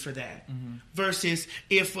 likes maybe for that. Versus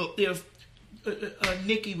if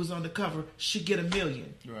Nikki was on the cover, she'd get 1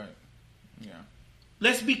 million. Right. Yeah.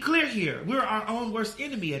 Let's be clear here. We're our own worst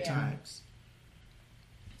enemy at times.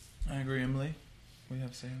 I agree, Emily. What do you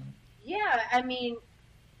have to say on it? Yeah, I mean,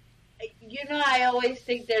 you know, I always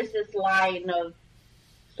think there's this line of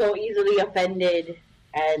so easily offended,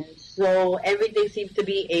 and so everything seems to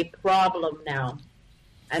be a problem now.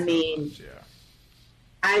 I mean,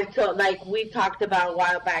 we talked about a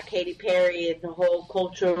while back, Katy Perry and the whole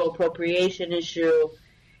cultural appropriation issue,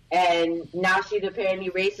 and now she's apparently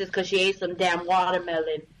racist because she ate some damn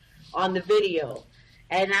watermelon on the video.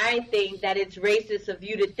 And I think that it's racist of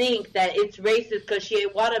you to think that it's racist because she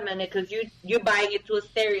ate watermelon because you're buying it to a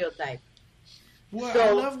stereotype. Well,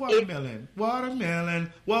 I love watermelon.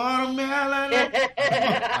 Watermelon.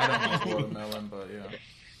 I don't like watermelon, but yeah.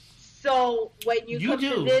 So when you come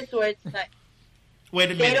to this where it's like...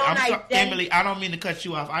 Wait a minute. I'm sorry, Emily, I don't mean to cut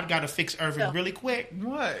you off. I got to fix Irvin really quick.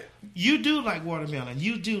 What? You do like watermelon.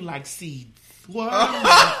 You do like seeds. Watermelon.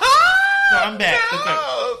 No, I'm back.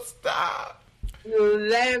 No, stop.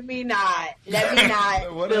 Let me not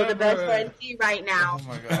feel the best friend tea right now. Oh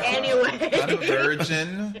my God. Anyway. I'm a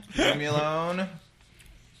virgin. Leave me alone.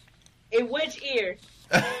 In which ear?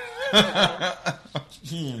 Not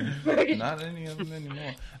any of them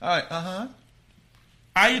anymore. All right,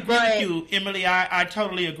 I agree with you, Emily. I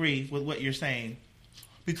totally agree with what you're saying.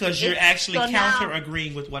 Because you're actually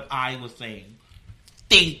counter-agreeing with what I was saying.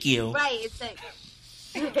 Thank you. Right, it's like...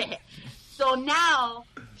 So now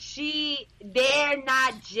they're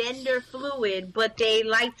not gender fluid, but they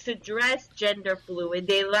like to dress gender fluid.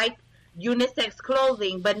 They like unisex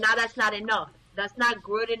clothing, but now that's not enough. That's not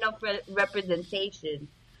good enough representation.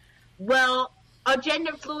 Well, a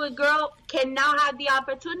gender fluid girl can now have the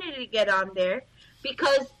opportunity to get on there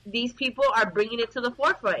because these people are bringing it to the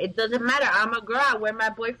forefront. It doesn't matter. I'm a girl. I wear my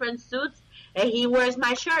boyfriend's suits, and he wears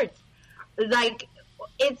my shirts. Like,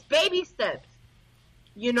 it's baby steps.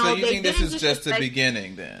 You know, so you think this is just the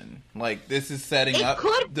beginning then? Like, this is setting up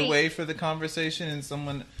the way for the conversation and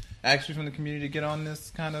someone actually from the community to get on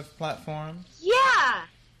this kind of platform? Yeah.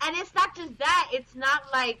 And it's not just that. It's not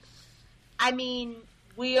like, I mean,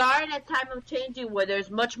 we are in a time of changing where there's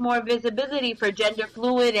much more visibility for gender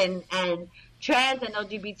fluid and trans and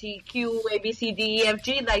LGBTQ,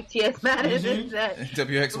 ABCDEFG, like T.S. Madison said.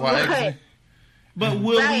 WXY. Right. But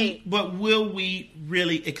will we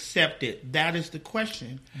really accept it? That is the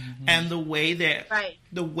question. Mm-hmm. And the way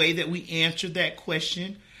that we answer that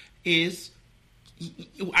question is,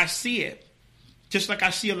 I see it. Just like I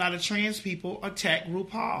see a lot of trans people attack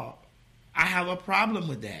RuPaul. I have a problem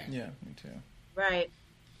with that. Yeah, me too. Right.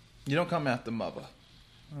 You don't come after mother.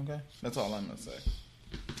 Okay? That's all I'm going to say.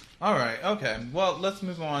 All right, okay. Well, let's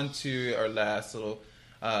move on to our last little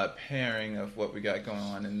pairing of what we got going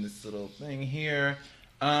on in this little thing here.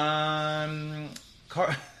 I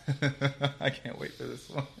can't wait for this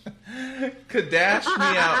one. Kadash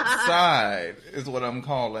Me Outside is what I'm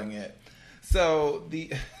calling it. So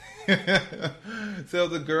the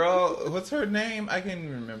girl, what's her name? I can't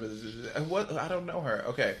even remember this. I don't know her.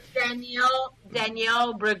 Okay.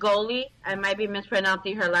 Danielle Bregoli. I might be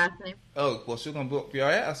mispronouncing her last name. Oh, well, she's going to book your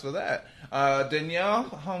ass for that. Danielle,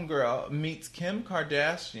 homegirl, meets Kim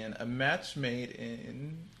Kardashian, a match made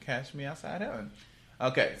in Cash Me Outside Heaven.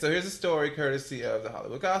 Okay, so here's a story courtesy of the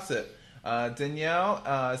Hollywood Gossip.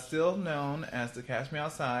 Danielle, still known as the Cash Me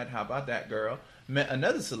Outside, how about that girl, met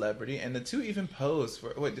another celebrity, and the two even posed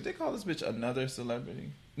for... Wait, did they call this bitch another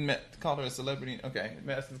celebrity? Called her a celebrity? Okay,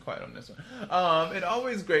 Madison's quiet on this one. It's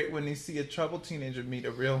always great when you see a troubled teenager meet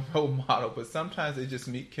a real role model, but sometimes they just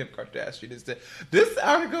meet Kim Kardashian instead. This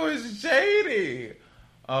article is shady!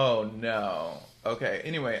 Oh, no. Okay,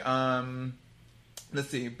 anyway, let's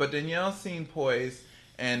see. But Danielle seemed poised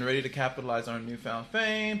and ready to capitalize on her newfound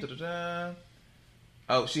fame. Da-da-da.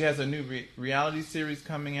 Oh, she has a new reality series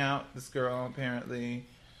coming out, this girl, apparently.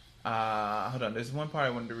 Hold on, there's one part I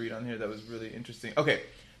wanted to read on here that was really interesting. Okay,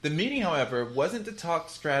 the meeting, however, wasn't to talk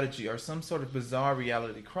strategy or some sort of bizarre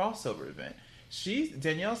reality crossover event.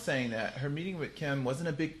 Danielle's saying that her meeting with Kim wasn't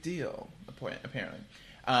a big deal, apparently.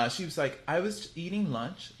 She was like, I was eating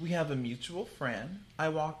lunch, we have a mutual friend, I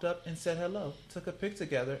walked up and said hello, took a pic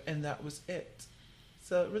together, and that was it.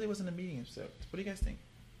 So it really wasn't a meeting. So what do you guys think?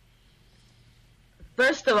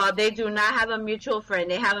 First of all, they do not have a mutual friend.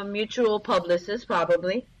 They have a mutual publicist,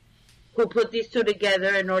 probably, who put these two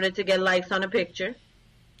together in order to get likes on a picture.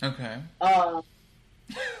 Okay.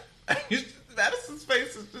 Madison's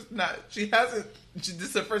face is just not... This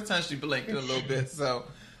is the first time she blinked in a little bit, so...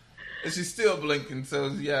 And she's still blinking, so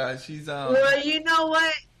yeah, she's... Well, you know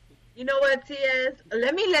what? You know what, T.S.?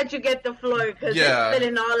 Let me let you get the floor, because you're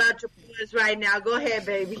spilling all out your points right now. Go ahead,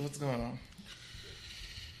 baby. What's going on?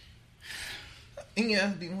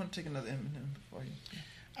 Yeah, do you want to take another M&M before you...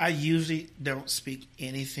 I usually don't speak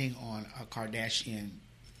anything on a Kardashian,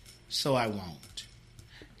 so I won't.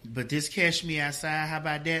 But this Cash Me Outside, how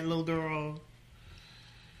about that little girl?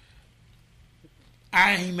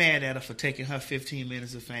 I ain't mad at her for taking her 15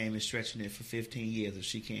 minutes of fame and stretching it for 15 years if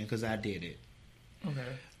she can, because I did it. Okay.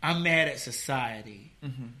 I'm mad at society.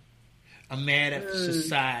 Mm-hmm. I'm mad at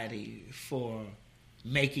society for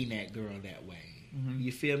making that girl that way. Mm-hmm.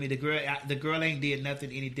 You feel me? The girl ain't did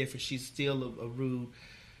nothing any different. She's still a rude,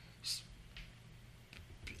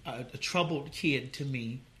 a troubled kid to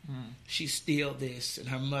me. Mm. She's still this, and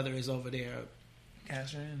her mother is over there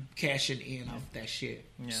cashing in off that shit.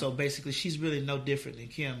 Yeah. So basically, she's really no different than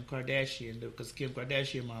Kim Kardashian, because Kim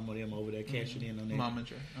Kardashian mama them over there cashing in on that,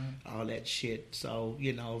 all that shit. So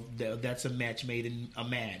that's a match made in a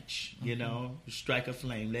match. You know, strike a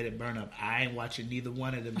flame, let it burn up. I ain't watching neither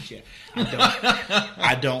one of them shit.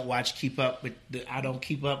 I don't watch I don't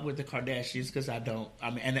keep up with the Kardashians because I don't.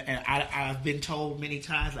 I mean, and I've been told many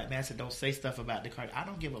times, like, man, I said, don't say stuff about the Kardashians. I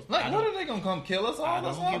don't give a. Like, what are they gonna come kill us all? I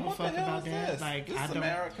don't give a fuck about that. Like,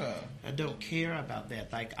 America. I don't care about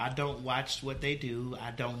that. Like, I don't watch what they do.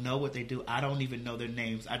 I don't know what they do. I don't even know their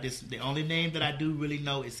names. The only name that I do really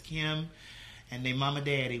know is Kim and their mama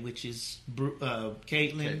daddy, which is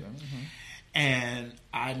Caitlyn. Mm-hmm. And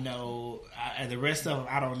I know, and the rest of them,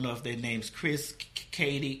 I don't know if their names Chris,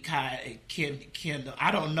 Katie, Kai, Kendall.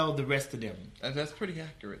 I don't know the rest of them. That's pretty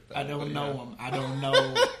accurate, though. I don't know them. I don't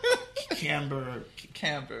know Camber,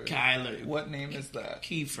 Kyler. What name is that?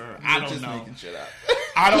 Kiefer. You're I don't just know. Making shit up.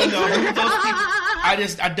 I don't know who those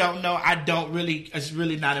people. I don't know. I don't really. It's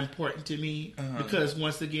really not important to me because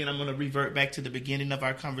once again, I'm going to revert back to the beginning of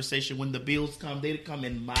our conversation. When the bills come, they come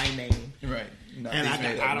in my name, Right? No, and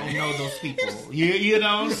I don't know those people. You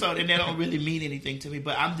know, so then they don't really mean anything to me.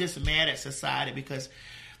 But I'm just mad at society because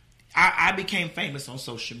I became famous on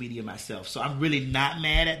social media myself. So I'm really not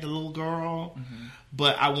mad at the little girl,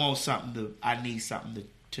 but I want something to. I need something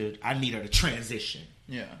to. I need her to transition.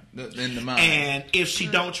 Yeah, in the mind. And if she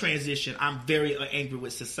don't transition, I'm very angry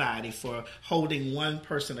with society for holding one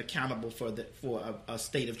person accountable for a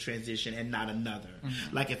state of transition and not another.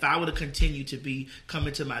 Like if I would have continued to be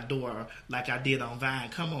coming to my door like I did on Vine,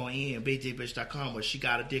 come on in, bjbitch.com, or she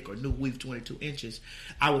got a dick or new weave 22 inches,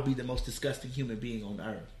 I would be the most disgusting human being on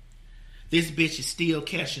earth. This bitch is still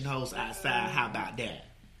catching hoes outside. How about that?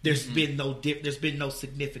 There's been no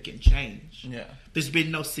significant change. Yeah. There's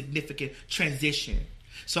been no significant transition.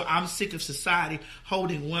 So I'm sick of society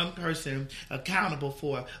holding one person accountable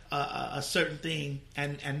for a certain thing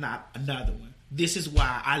and not another one. This is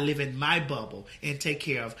why I live in my bubble and take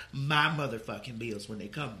care of my motherfucking bills when they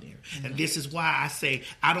come there. And this is why I say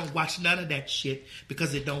I don't watch none of that shit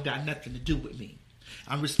because it don't got nothing to do with me.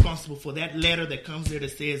 I'm responsible for that letter that comes there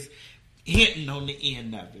that says hinting on the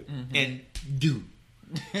end of it. And do.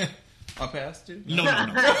 I'll pass to? No.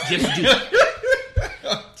 Just do.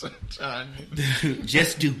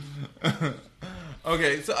 Just do.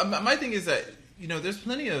 Okay, so my thing is that, you know, there's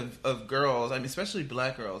plenty of girls, I mean, especially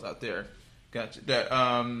black girls out there, that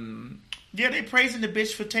yeah, they praising the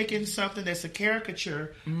bitch for taking something that's a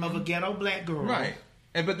caricature of a ghetto black girl. Right.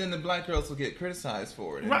 But then the black girls will get criticized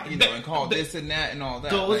for it, and, right? You know, and called this and that and all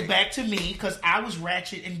that. Goes back to me because I was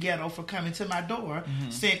ratchet and ghetto for coming to my door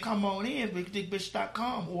saying, "Come on in,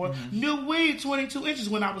 bigdickbitch.com," or new weed 22 inches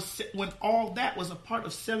when all that was a part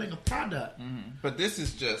of selling a product. But this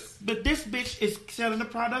is just. But this bitch is selling a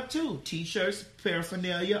product too: t-shirts,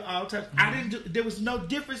 paraphernalia, all types. I didn't do. There was no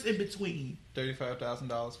difference in between.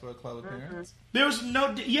 $35,000 for a club appearance. There was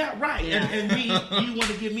no. Yeah, right. Yeah. And me, you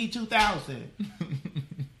want to give me $2,000.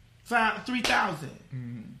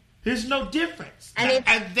 3,000. There's no difference, and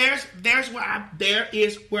there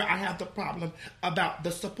is where I have the problem about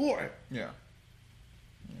the support. Yeah.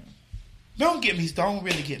 Don't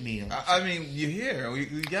really get me on. I mean, you're here. We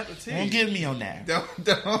got the tea. Don't get me on that. Don't.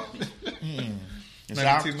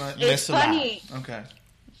 It's too much. It's funny. Okay.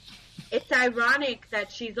 It's ironic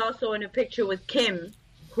that she's also in a picture with Kim,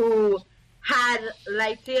 who had,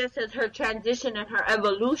 like Tia says, her transition and her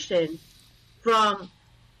evolution from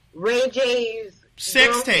Ray J's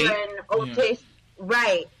sex tape,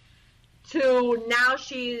 right, to now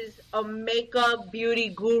she's a makeup beauty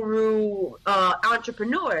guru,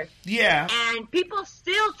 entrepreneur. Yeah, and people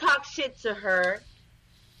still talk shit to her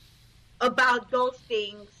about those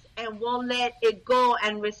things and won't let it go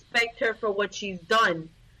and respect her for what she's done.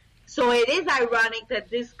 So it is ironic that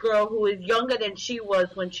this girl, who is younger than she was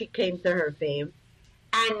when she came to her fame,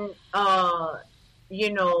 and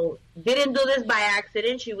you know, didn't do this by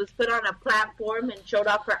accident. She was put on a platform and showed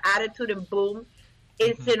off her attitude, and boom,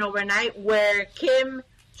 instant overnight, where Kim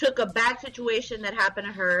took a bad situation that happened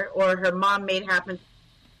to her or her mom made happen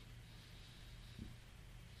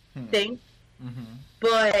thing.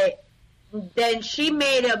 But then she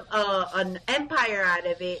made an empire out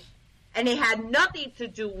of it, and it had nothing to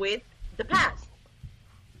do with the past.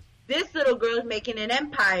 This little girl is making an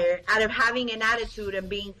empire out of having an attitude and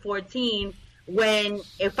being 14. When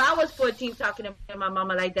if I was 14 talking to my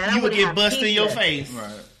mama like that, you I would get busted in your face.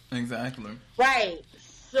 Right. Exactly. Right.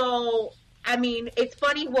 So I mean, it's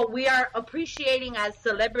funny what we are appreciating as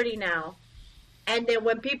celebrity now, and then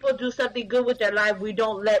when people do something good with their life, we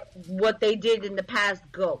don't let what they did in the past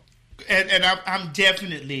go. And I'm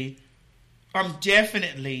definitely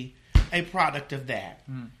a product of that.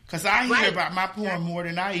 Because I hear about my porn more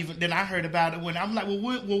than I heard about it when I'm like,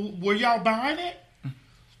 well, were y'all buying it?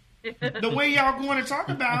 The way y'all going to talk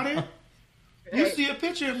about it, you see a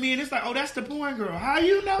picture of me and it's like, oh, that's the porn girl. How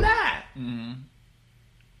you know that?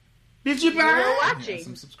 Did you buy it? Watching. Yeah,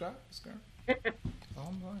 some subscribers, girl.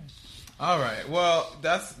 All right. Well,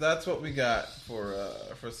 that's what we got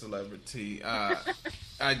for celebrity.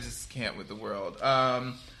 I just can't with the world.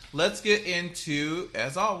 Let's get into,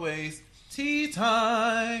 as always, tea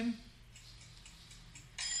time.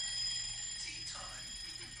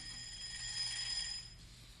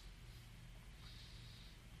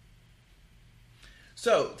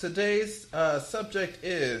 So today's subject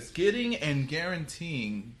is getting and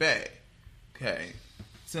guaranteeing bae. Okay,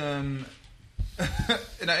 some.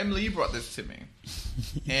 And Emily, you brought this to me,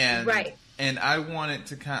 and Right. And I wanted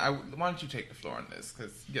to why don't you take the floor on this?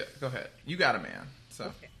 Because go ahead. You got a man, so.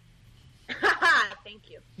 Okay. Thank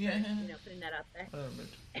you. Yeah. Putting that out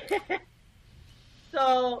there.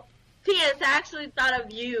 So, T.S., I actually thought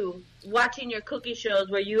of you watching your cookie shows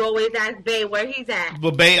where you always ask Bae where he's at.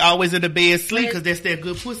 But Bae always in the bed asleep because that's that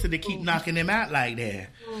good pussy to keep knocking him out like that.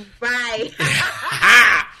 Right.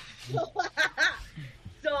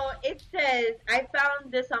 So it says, I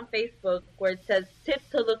found this on Facebook where it says tips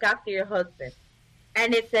to look after your husband.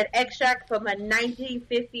 And it's an extract from a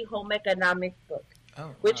 1950 home economics book. Oh,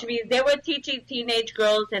 wow. Which means they were teaching teenage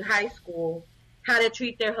girls in high school how to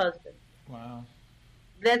treat their husbands. Wow.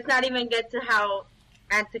 Let's not even get to how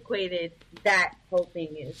antiquated that whole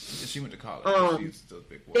thing is. She went to college. She's still a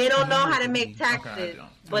big boy. They don't know how to make Okay, I taxes,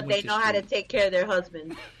 don't. but they know how to take care of their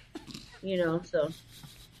husbands. So.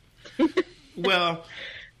 Well,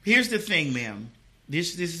 here's the thing, ma'am.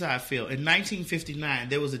 This is how I feel. In 1959,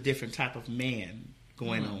 there was a different type of man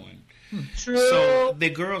going on. True. So the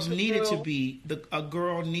girls needed to be a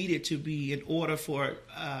girl needed to be in order for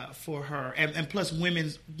her, and plus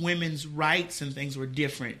women's rights and things were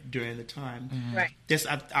different during the time. Right.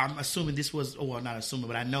 I'm assuming this was, well, not assuming,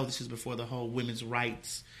 but I know this is before the whole women's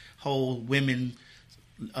rights, whole women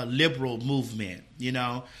liberal movement.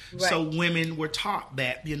 Right. So women were taught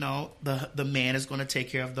that the man is going to take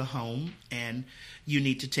care of the home, and you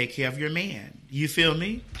need to take care of your man. You feel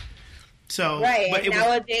me? So, right, but and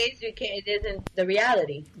nowadays it isn't the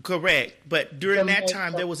reality. Correct, but during that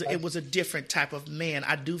time it was most a different type of man.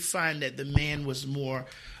 I do find that the man was more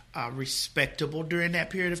respectable during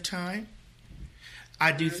that period of time.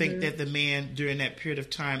 I do think that the man during that period of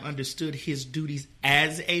time understood his duties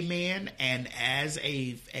as a man and as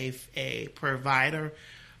a provider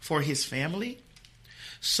for his family.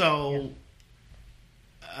 So,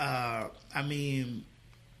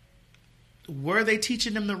 were they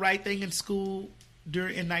teaching them the right thing in school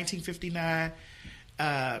in 1959?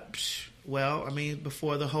 Well,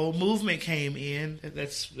 before the whole movement came in,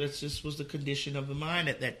 that's just was the condition of the mind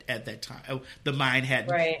at that time. The mind had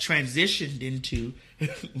transitioned into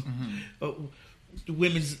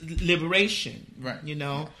women's liberation. Right.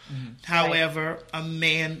 However, a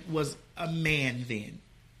man was a man then.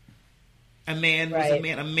 A man was a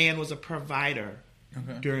man. A man was a provider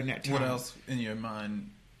during that time. What else in your mind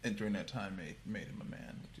during that time made him a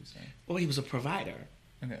man? Would you say? Well, he was a provider.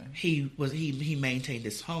 Okay. He maintained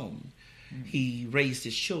his home. He raised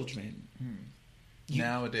his children.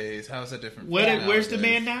 Nowadays, how is that different? Where's the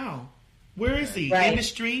man now? Where is he? Right. In the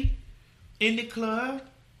street, in the club,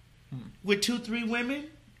 with 2-3 women,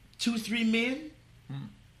 2-3 men.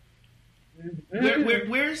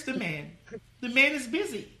 Where's the man? The man is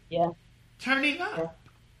busy. Yeah. Turning up.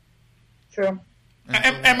 True.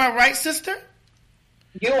 Am I right, sister?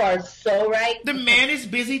 You are so right. The man is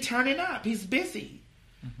busy turning up. He's busy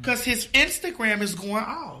because his Instagram is going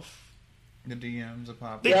off. The DMs are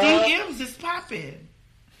popping. The DMs is popping.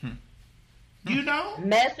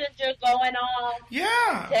 Messenger going on.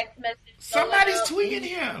 Yeah. Text message. Somebody's going tweeting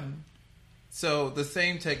him. So the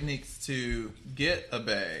same techniques to get a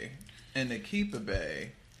bae and to keep a bae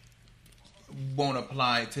won't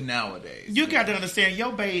apply to nowadays. You got to understand,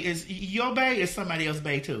 your bae is somebody else's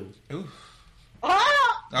bae too. Ooh.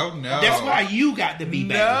 Oh no. That's why you got to be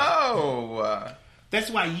bae. No. That's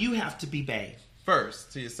why you have to be bae.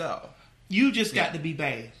 First, to yourself. You just got to be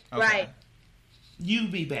bae. Okay. Right. You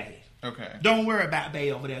be bae. Okay. Don't worry about bae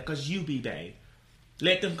over there because you be bae.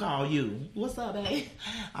 Let them call you. What's up, bae?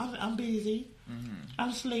 I'm busy. I'm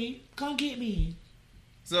asleep. Come get me.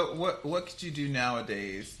 So what could you do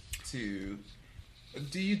nowadays to...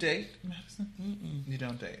 Do you date, Madison? You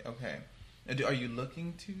don't date. Okay. Are you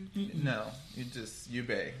looking to? No. You're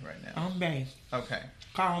bae right now. I'm bae. Okay.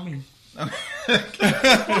 Call me.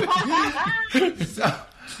 So...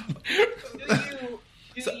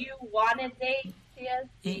 Do you want to date, TS?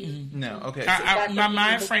 No. Okay. My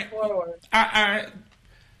mind frame...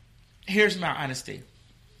 Here's my honesty.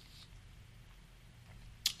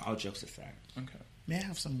 All jokes aside. Okay. May I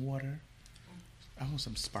have some water? I want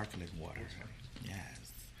some sparkling water.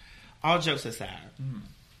 Yes. All jokes aside.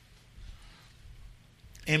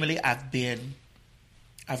 Emily, I've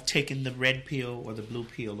taken the red pill or the blue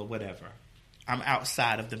pill or whatever. I'm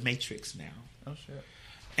outside of the matrix now. Oh, shit.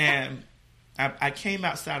 And I came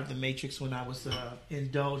outside of the matrix when I was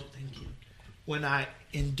indulged. Thank you. When I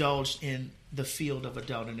indulged in the field of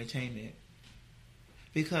adult entertainment,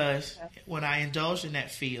 because when I indulged in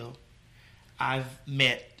that field, I've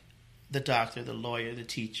met the doctor, the lawyer, the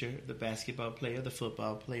teacher, the basketball player, the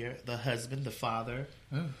football player, the husband, the father.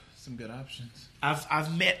 Oh, some good options.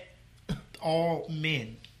 I've met all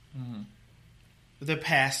men. Mm-hmm. The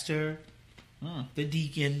pastor, the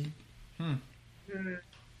deacon,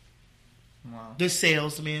 Wow. the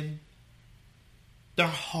salesman, the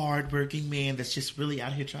hardworking man that's just really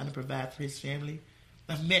out here trying to provide for his family.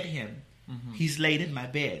 I've met him. Mm-hmm. He's laid in my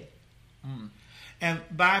bed. Mm. And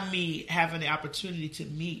by me having the opportunity to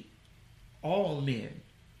meet all men,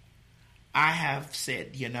 I have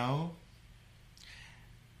said,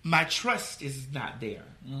 my trust is not there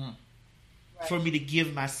for me to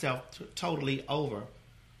give myself totally over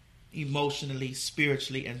emotionally,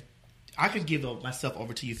 spiritually, and I can give myself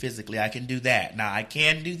over to you physically. I can do that. Now, I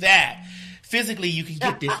can do that. Physically, you can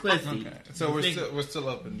get this pussy. Okay. So we're still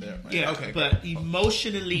open there. Right? Yeah, Okay. but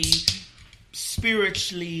emotionally,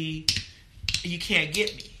 spiritually, you can't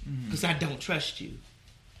get me because I don't trust you.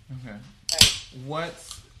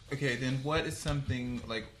 Okay. Then what is something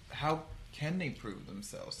like, how can they prove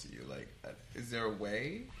themselves to you? Like, is there a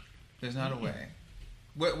way? There's not a way.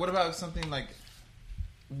 What about something like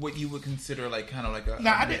what you would consider like kind of like a...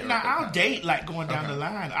 I'll date like going down the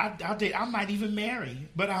line. I'll date. I might even marry,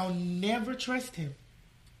 but I'll never trust him.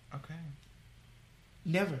 Okay.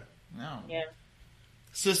 Never. No. Yeah.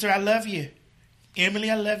 Sister, I love you. Emily,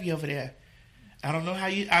 I love you over there. I don't know how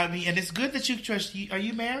you... and it's good that you trust... Are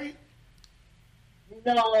you married?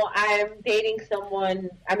 No, I'm dating someone.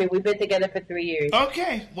 We've been together for 3 years.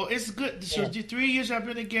 Okay. Well, it's good. So Yeah. 3 years I've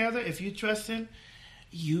been together. If you trust him,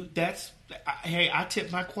 hey, I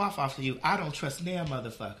tip my quaff off to you. I don't trust no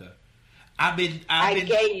motherfucker. I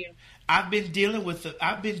get you. I've been dealing with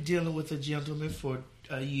a gentleman for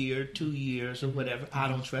a year, 2 years, or whatever. I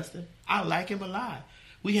don't trust him. I like him a lot.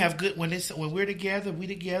 We have good when we're together.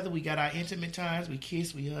 We got our intimate times. We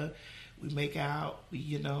kiss. We hug. We make out.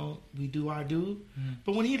 We do our do.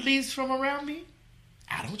 But when he leaves from around me,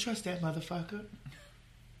 I don't trust that motherfucker.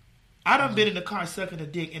 I done been in the car sucking a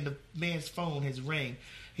dick and the man's phone has rang.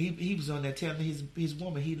 He was on there telling his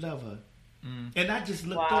woman he love her. And I just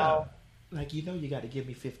looked up. Like, you got to give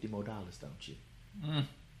me $50 more, don't you?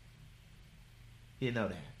 You know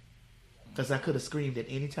that. Because I could have screamed at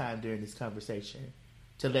any time during this conversation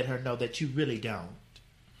to let her know that you really don't.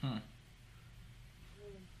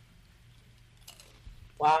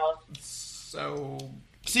 Wow. So...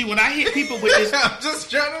 See, when I hit people with this... I'm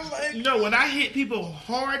just trying to when I hit people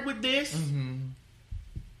hard with this...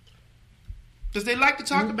 Because they like to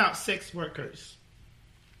talk about sex workers.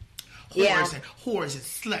 Whores and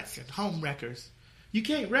sluts and home wreckers. You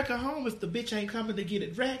can't wreck a home if the bitch ain't coming to get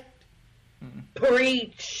it wrecked.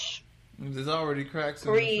 Preach. There's already cracks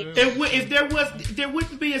in Preach. the food. If there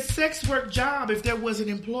wouldn't be a sex work job if there wasn't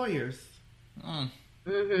employers.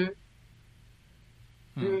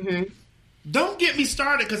 Don't get me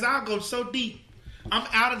started because I'll go so deep. I'm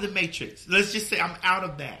out of the matrix. Let's just say I'm out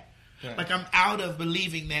of that. Okay. Like I'm out of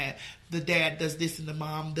believing that the dad does this and the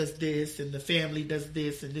mom does this and the family does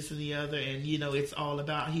this and this and the other and it's all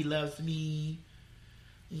about he loves me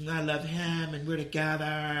and I love him and we're together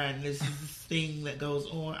and this thing that goes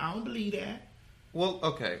on. I don't believe that. Well,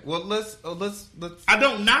 okay. Well, let's. I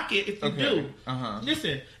don't knock it if you do.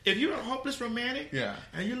 Listen, if you're a hopeless romantic,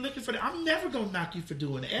 and you're looking for that, I'm never gonna knock you for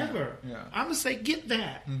doing it ever. Yeah. I'm gonna say get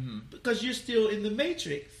that because you're still in the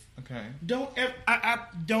matrix. Okay. Don't ever. I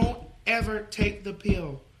don't ever take the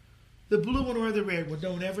pill, the blue one or the red one.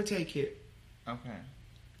 Don't ever take it. Okay.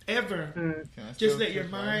 Ever. Just let your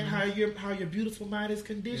mind, how your beautiful mind is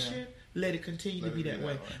conditioned. Let it continue to be that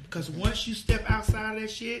way. Because once you step outside of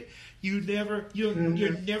that shit, you're never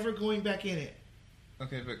going back in it.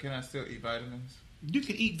 Okay, but can I still eat vitamins? You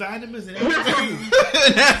can eat vitamins and everything.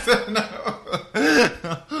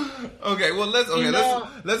 Okay, well let's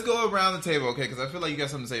go around the table, okay? Because I feel like you got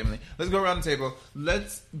something to say, Emily. Let's go around the table.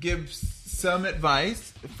 Let's give some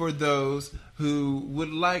advice for those who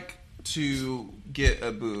would like to get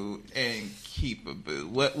a boo and keep a boo.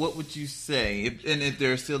 What would you say if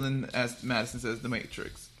they're still in, as Madison says, the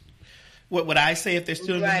Matrix? What would I say if they're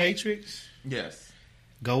still in the Matrix? Yes.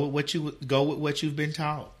 Go with what you've been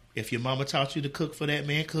taught. If your mama taught you to cook for that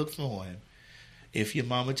man, cook for him. If your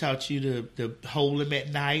mama taught you to hold him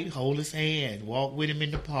at night, hold his hand, walk with him in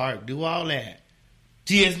the park, do all that.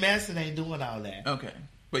 T.S. Madison ain't doing all that. Okay.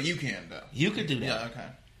 But you can, though. You can do that. Yeah, okay.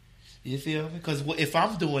 You feel me? Because if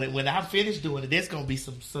I'm doing it, when I'm finished doing it, there's going to be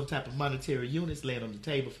some type of monetary units laying on the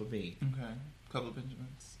table for me. Okay. A couple of Benjamins.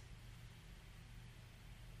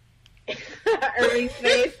 Ernie's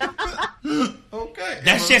face. Okay.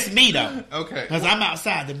 That's just me, though. Okay. Because I'm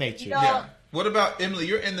outside the matrix. You know, What about Emily?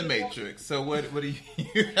 You're in the Matrix, so what do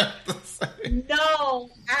you have to say? No,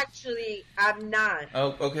 actually, I'm not.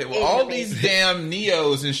 Oh, okay. Well, all these damn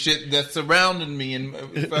Neos and shit that's surrounding me and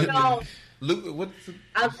No. Luke, what's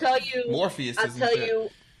I'll tell you. Morpheus? I'll tell you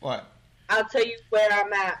what. I'll tell you where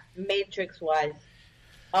I'm at, Matrix wise.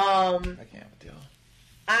 I can't deal.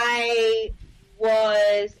 I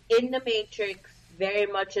was in the Matrix, very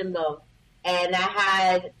much in love, and I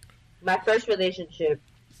had my first relationship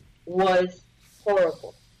was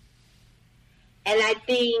horrible. And I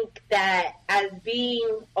think that as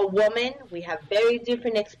being a woman, we have very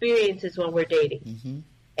different experiences when we're dating. Mm-hmm.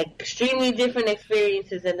 Extremely different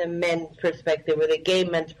experiences in the men's perspective or the gay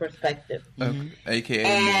men's perspective. Mm-hmm.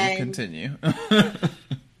 AKA continue.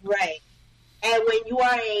 Right. And when you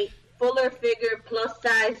are a fuller figure, plus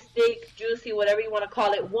size, thick, juicy, whatever you want to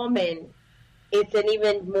call it, woman, it's an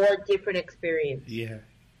even more different experience. Yeah.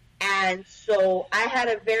 And so I had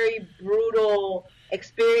a very brutal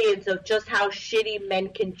experience of just how shitty men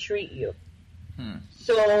can treat you.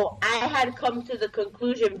 So I had come to the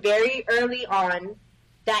conclusion very early on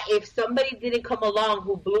that if somebody didn't come along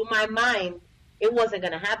who blew my mind, it wasn't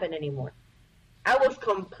going to happen anymore. I was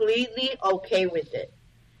completely okay with it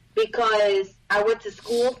because I went to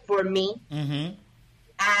school for me. Mm-hmm.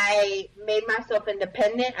 I made myself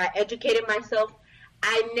independent. I educated myself.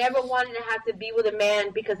 I never wanted to have to be with a man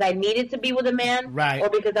because I needed to be with a man, right, or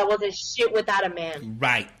because I wasn't shit without a man.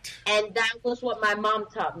 Right. And that was what my mom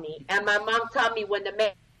taught me. And my mom taught me when the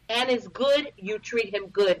man is good, you treat him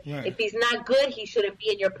good. Right. If he's not good, he shouldn't be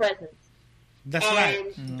in your presence. That's and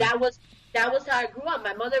right. And that was how I grew up.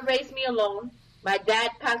 My mother raised me alone. My dad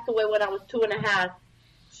passed away when I was 2.5.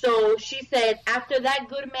 So she said, after that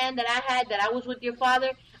good man that I had, that I was with your father,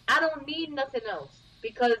 I don't need nothing else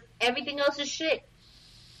because everything else is shit.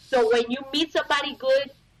 So when you meet somebody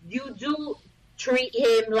good, you do treat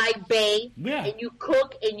him like bae, and you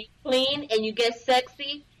cook and you clean and you get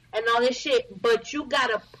sexy and all this shit. But you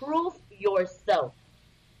gotta prove yourself.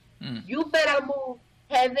 You better move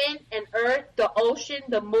heaven and earth, the ocean,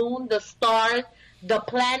 the moon, the stars, the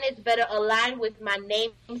planets better align with my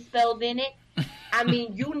name spelled in it. I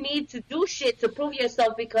mean, you need to do shit to prove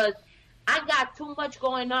yourself because I got too much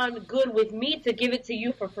going on good with me to give it to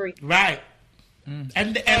you for free. Right.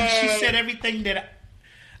 And she said everything that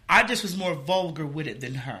I just was more vulgar with it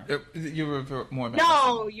than her. You were more.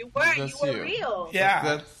 No, you weren't. You were real.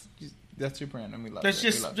 Yeah, that's your brand, and we love. That's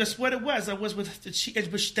just what it was. I was with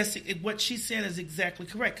but what she said is exactly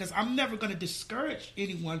correct because I'm never going to discourage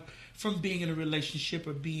anyone from being in a relationship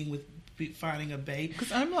or finding a babe.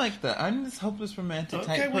 Because I'm like that. I'm this hopeless romantic type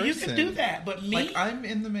person. Okay, well you can do that, but me, like I'm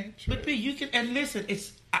in the Matrix. But me, you can. And listen,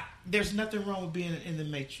 there's nothing wrong with being in the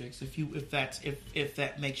Matrix if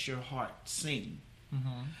that makes your heart sing. Mm-hmm.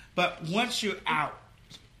 But once you're out,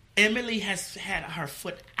 Emily has had her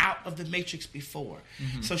foot out of the Matrix before,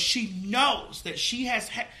 so she knows that she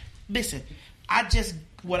has. Listen,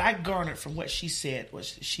 what I garnered from what she said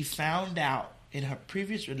was she found out in her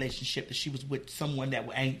previous relationship that she was with someone that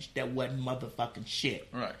wasn't motherfucking shit.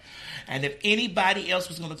 Right. And if anybody else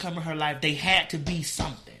was going to come in her life, they had to be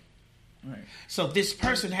something. Right. So this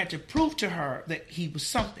person had to prove to her that he was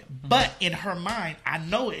something. But in her mind, I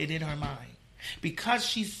know it in her mind, because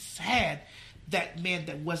she's had that man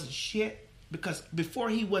that wasn't shit, because before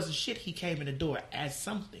he wasn't shit, he came in the door as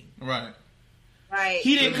something. Right. Right.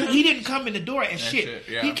 He didn't come in the door as shit.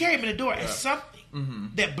 Yeah. He came in the door as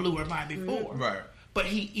something that blew her mind before. Right. But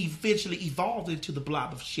he eventually evolved into the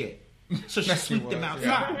blob of shit. So she swept him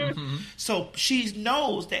outside. Yeah. So she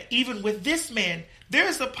knows that even with this man,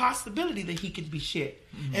 there's a possibility that he can be shit.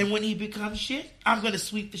 And when he becomes shit, I'm going to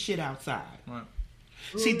sweep the shit outside. Right.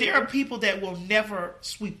 See, there are people that will never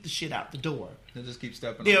sweep the shit out the door. They'll just keep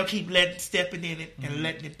stepping. They'll keep stepping in it and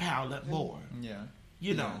letting it pile up more. Yeah.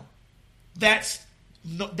 You know, that's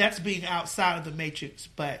being outside of the Matrix,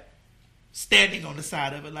 but standing on the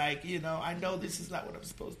side of it, like, you know, I know this is not what I'm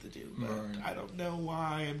supposed to do, but I don't know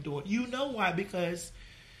why I'm doing. You know why? Because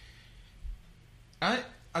I'm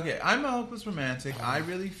a hopeless romantic. I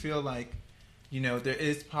really feel like, you know, there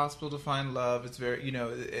is possible to find love. It's very, you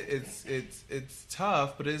know, it's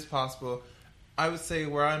tough, but it is possible. I would say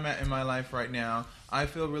where I'm at in my life right now, I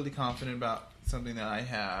feel really confident about something that I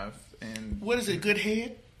have. And what is it? Good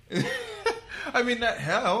head? I mean, that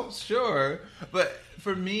helps, sure. But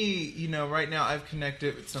for me, you know, right now I've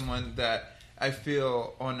connected with someone that I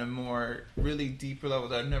feel on a more really deeper level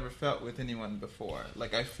that I've never felt with anyone before.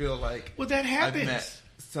 Like, I feel like that happens. I've met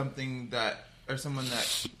something someone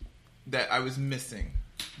that I was missing.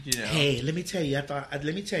 You know. Hey, let me tell you. I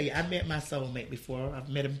met my soulmate before. I've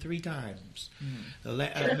met him 3 times. I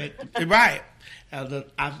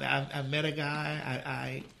met a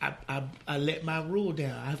guy. I let my rule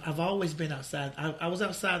down. I've always been outside. I was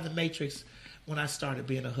outside the matrix when I started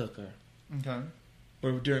being a hooker. Okay.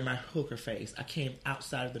 Or during my hooker phase, I came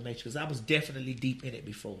outside of the matrix. I was definitely deep in it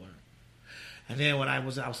before. And then when I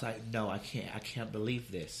was like, no, I can't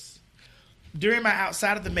believe this. During my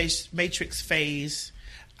outside of the matrix phase,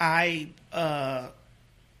 I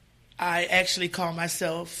actually call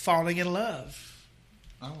myself falling in love.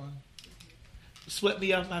 Oh, wow. Swept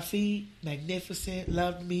me off my feet, magnificent,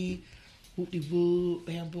 loved me, whoop-de-whoop,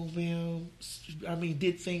 bam, boom, bam. I mean,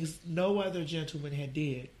 did things no other gentleman had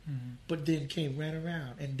did, but then ran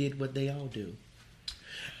around and did what they all do.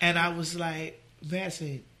 And I was like,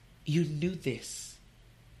 Madison, you knew this.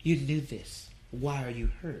 You knew this. Why are you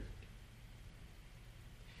hurt?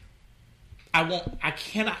 I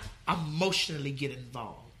cannot emotionally get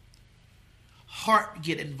involved. Heart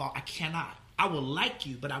get involved. I cannot. I will like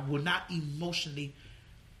you, but I will not emotionally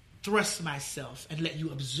thrust myself and let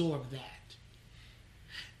you absorb that.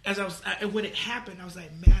 And when it happened, I was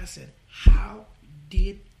like, Madison, why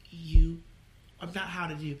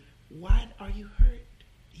are you hurt?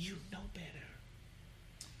 You know better.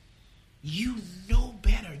 You know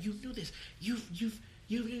better. You knew this. You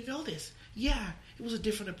know this. Yeah, it was a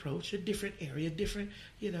different approach, a different area, different,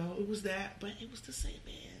 it was that, but it was the same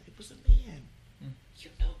man. It was a man.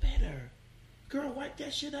 You know better. Girl, wipe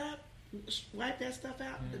that shit up. Wipe that stuff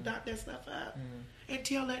out. Knock that stuff up. And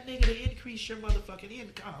tell that nigga to increase your motherfucking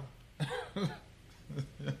income.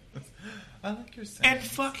 I like your saying. And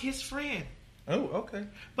fuck his friend. Oh, okay.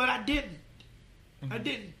 But I didn't. I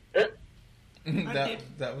didn't.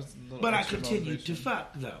 That was a little. But I continued to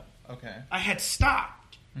fuck, though. Okay. I had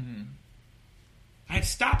stopped. I had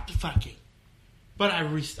stopped fucking. But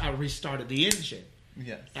I restarted the engine.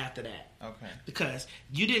 Yes. After that. Okay. Because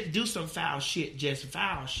you didn't do some foul shit, just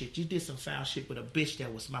foul shit. You did some foul shit with a bitch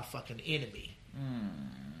that was my fucking enemy.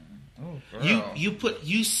 Oh, girl. You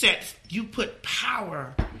put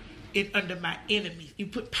power under my enemy. You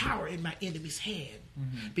put power in my enemy's hand.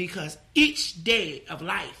 Because each day of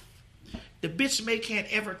life, the bitch can't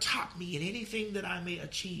ever top me in anything that I may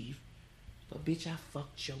achieve. But bitch, I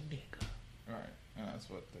fucked your nigga. Right. That's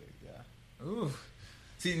what Ooh.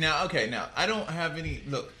 See, now, I don't have any,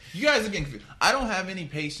 look, you guys are getting confused. I don't have any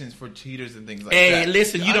patience for cheaters and things like that. Hey,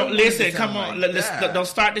 listen, you don't listen, come on, don't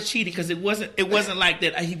start the cheating, because it wasn't like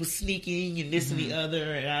that he was sneaking and this and the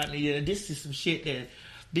other, and this is some shit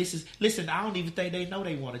listen, I don't even think they know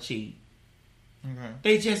they want to cheat. Okay.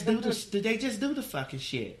 They just do the fucking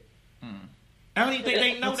shit. I don't even think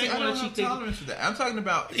they know they want to cheat. Tolerance for that. I'm talking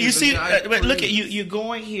about. You see, look at you. You're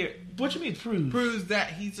going here. What you mean proves? Proves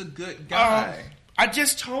that he's a good guy. I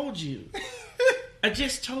just told you.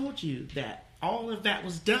 That all of that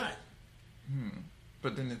was done.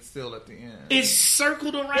 But then it's still at the end. It's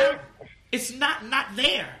circled around. It's not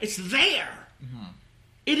there. It's there.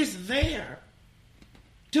 It is there.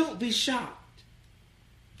 Don't be shocked.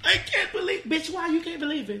 I can't believe, bitch. Why you can't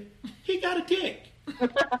believe it? He got a dick.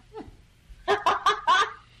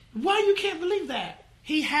 Why you can't believe that?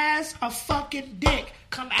 He has a fucking dick.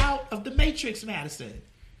 Come out of the Matrix, Madison.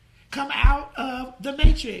 Come out of the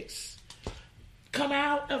Matrix. Come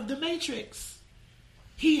out of the Matrix.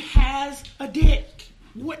 He has a dick.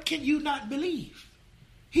 What can you not believe?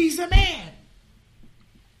 He's a man.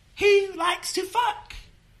 He likes to fuck.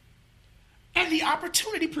 And the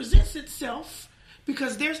opportunity presents itself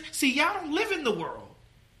because y'all don't live in the world.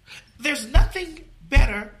 There's nothing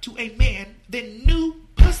better to a man than new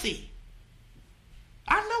pussy.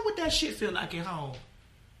 I know what that shit feel like at home.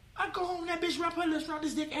 I go home, that bitch wrap her lips around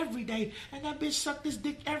this dick every day. And that bitch suck this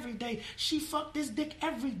dick every day. She fuck this dick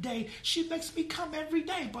every day. She makes me come every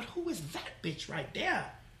day. But who is that bitch right there?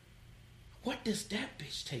 What does that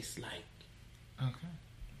bitch taste like? Okay.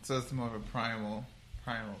 So it's more of a primal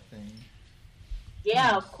thing.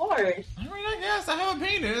 Yeah, of course. I mean, I guess I have a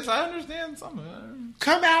penis. I understand some of it.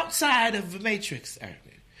 Come outside of the Matrix, Eric.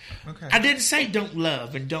 Okay. I didn't say don't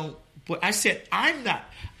love and don't, but I said I'm not.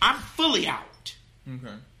 I'm fully out.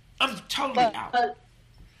 Okay. I'm totally out.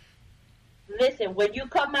 Listen, when you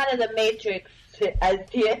come out of the Matrix, as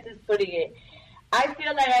TS is putting it, I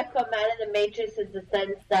feel like I've come out of the Matrix in the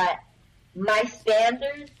sense that my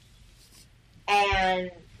standards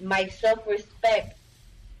and my self-respect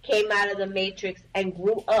came out of the Matrix and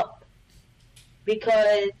grew up.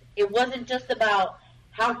 Because it wasn't just about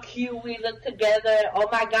how cute we look together. Oh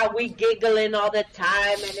my God, we giggling all the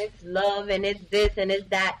time and it's love and it's this and it's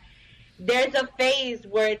that. There's a phase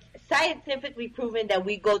where it's scientifically proven that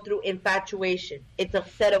we go through infatuation. It's a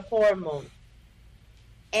set of hormones.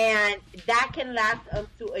 And that can last up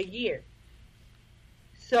to a year.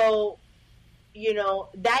 So, you know,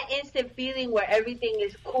 that instant feeling where everything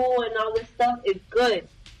is cool and all this stuff is good.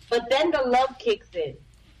 But then the love kicks in.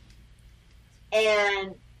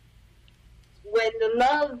 And when the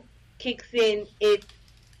love kicks in, it's,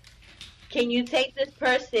 can you take this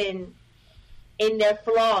person in their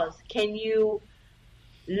flaws? Can you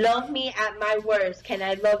love me at my worst? Can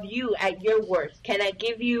I love you at your worst? Can I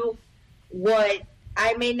give you what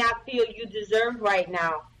I may not feel you deserve right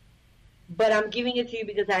now, but I'm giving it to you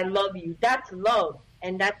because I love you? That's love.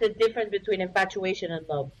 And that's the difference between infatuation and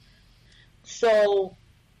love. So,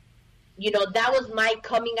 you know, that was my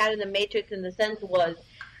coming out of the matrix, in the sense was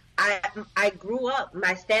I grew up.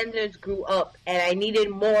 My standards grew up, and I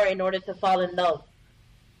needed more in order to fall in love.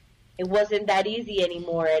 It wasn't that easy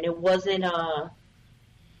anymore, and it wasn't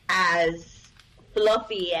as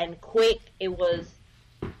fluffy and quick. It was,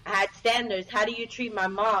 I had standards. How do you treat my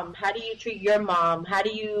mom? How do you treat your mom? How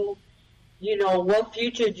do you, you know, what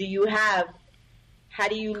future do you have? How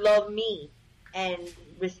do you love me and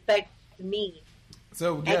respect me?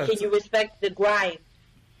 So, yeah, and can you respect the grind?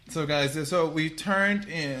 So, guys, so we turned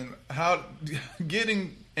in how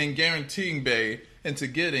getting and guaranteeing Bay into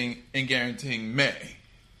getting and guaranteeing May.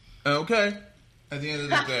 Okay? At the end of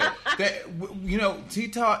the day. You know, tea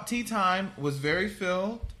time was very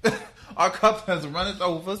filled. Our cup has run its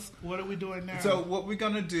over. What are we doing now? So, what we're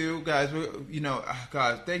going to do, guys,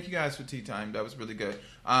 guys, thank you guys for tea time. That was really good.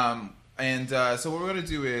 So what we're going to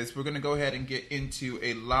do is we're going to go ahead and get into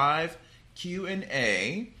a live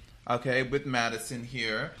Q&A. Okay, with Madison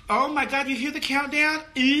here. Oh my God, you hear the countdown?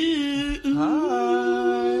 Hi.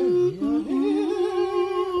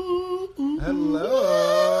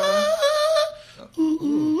 Hello.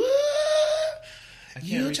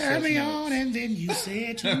 You turn me on and then you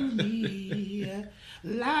said to me,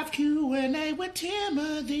 live Q&A with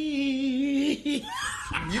Timothy. Did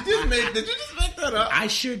you just make that up? I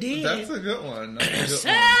sure did. That's a good one.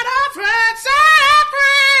 Set up free.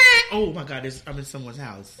 Oh my God, I'm in someone's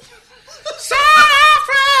house. Set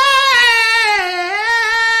free.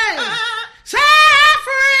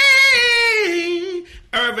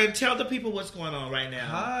 Irvin, tell the people what's going on right now.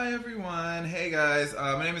 Hi, everyone. Hey, guys.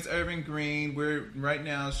 My name is Irvin Green. We're right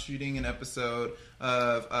now shooting an episode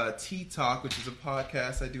of Tea Talk, which is a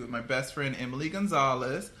podcast I do with my best friend, Emily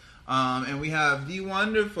Gonzalez. And we have the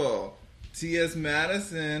wonderful T.S.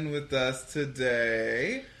 Madison with us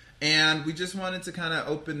today. And we just wanted to kind of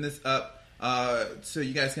open this up so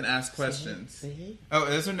you guys can ask questions. Oh,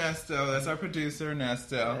 there's Ernesto. That's our producer,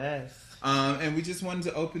 Ernesto. Yes. And we just wanted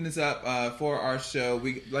to open this up for our show.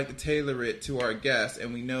 We like to tailor it to our guests,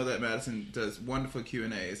 and we know that Madison does wonderful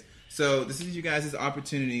Q&As. So this is you guys'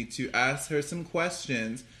 opportunity to ask her some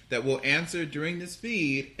questions that we'll answer during this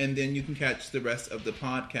feed, and then you can catch the rest of the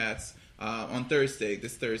podcast on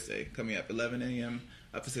this Thursday, coming up 11 a.m.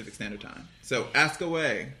 Pacific Standard Time. So ask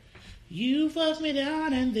away. You fucked me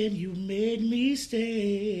down and then you made me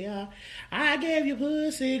stay. I gave you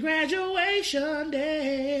pussy graduation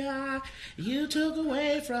day. You took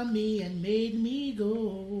away from me and made me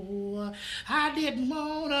go. I didn't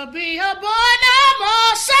want to be a boy no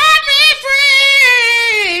more. Set me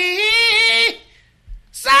free.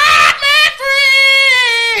 Set me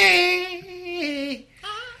free.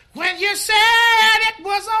 When you said it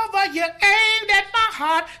was over, you aimed at my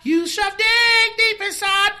heart. You shoved it deep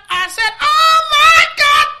inside. I said, oh my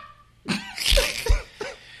God.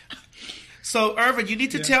 So, Irvin, you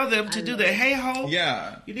need to tell them to do the hey-ho.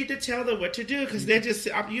 Yeah. You need to tell them what to do, because they're just,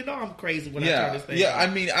 you know I'm crazy when I turn this thing on. Yeah, I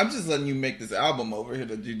mean, I'm just letting you make this album over here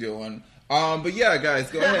that you're doing. But yeah,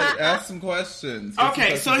 guys, go ahead. Ask some questions.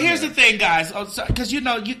 Okay, so here's the thing, guys. Because, you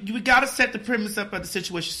know, we got to set the premise up of the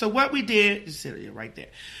situation. So what we did, just sit it right there.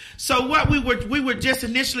 So what we were just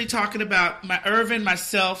initially talking about, Irvin,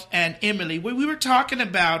 myself, and Emily. We were talking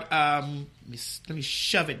about, let me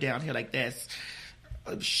shove it down here like this.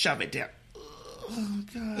 Shove it down. Oh,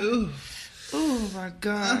 God. Ooh. Oh, my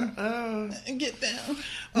God. Get down.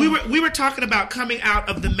 We were talking about coming out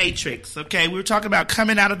of the Matrix, okay? We were talking about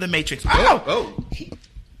coming out of the Matrix. Coming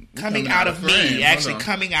out of me. Actually,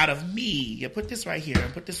 coming out of me. You put this right here.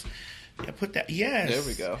 Put this... Yeah, put that. Yes. There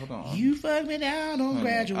we go. Hold on. You fucked me down on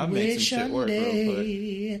graduation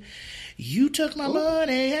day. You took my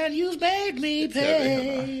money and you made me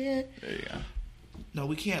pay. There you go. No,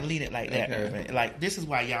 we can't lean it like that, Irvin. Like, this is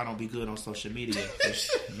why y'all don't be good on social media.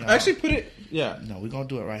 Actually, put it. Yeah. No, we're gonna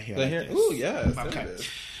do it right here. Right here. Ooh, yes. Okay.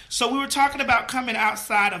 So we were talking about coming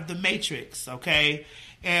outside of the Matrix, okay?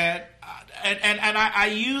 And I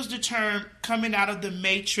use the term coming out of the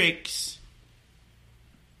matrix.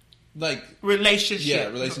 Like relationship. Yeah,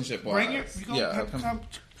 relationship wise. Bring it. You come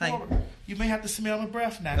forward. You may have to smell my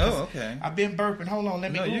breath now. Oh, okay. I've been burping. Hold on,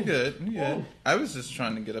 let me. No, you're good. You're good. Ooh. I was just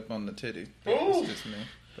trying to get up on the titty. Ooh. It's just me.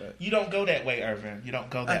 But You don't go that way, Irvin. You don't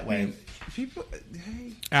go that way. mean, people,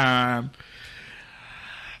 hey.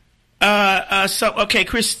 So okay,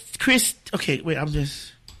 Chris. Okay, wait. I'm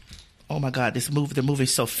just. Oh my God, the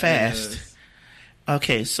movie's so fast. Yes.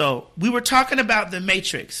 Okay, so we were talking about the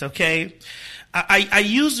Matrix. Okay, I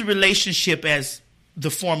use the relationship as the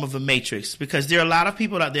form of a matrix because there are a lot of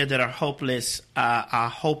people out there that are hopeless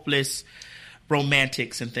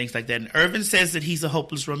romantics and things like that. And Irvin says that he's a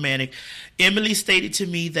hopeless romantic. Emily stated to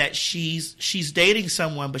me that she's dating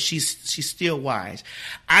someone, but she's still wise.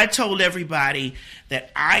 I told everybody that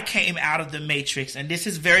I came out of the matrix, and this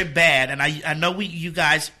is very bad. And I know you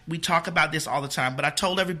guys talk about this all the time, but I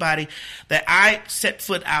told everybody that I set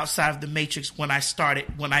foot outside of the matrix when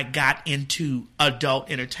I got into adult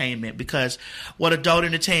entertainment, because what adult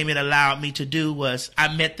entertainment allowed me to do was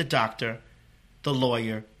I met the doctor, the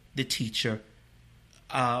lawyer, the teacher,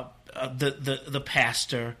 the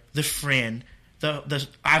pastor, the friend,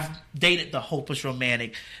 I've dated the hopeless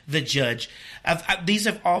romantic, the judge. These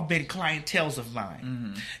have all been clienteles of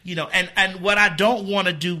mine, you know. And what I don't want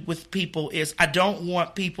to do with people is I don't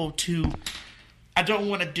want to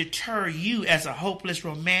deter you as a hopeless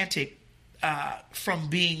romantic from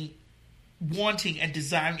wanting and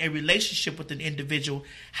desiring a relationship with an individual.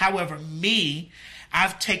 However,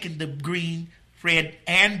 I've taken the green, red,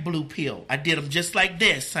 and blue pill. I did them just like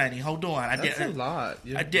this, honey. Hold on. That's a lot.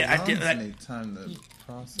 I did. Need time to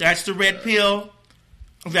process. That's the red pill.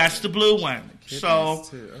 That's the blue one. So,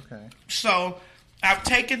 too. Okay. So I've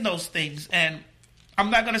taken those things, and I'm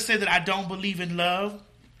not going to say that I don't believe in love,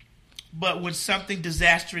 but when something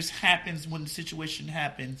disastrous happens, when the situation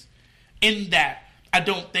happens, in that, I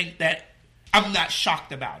don't think that I'm not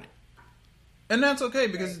shocked about it. And that's okay,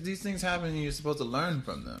 because these things happen and you're supposed to learn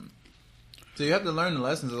from them. So you have to learn the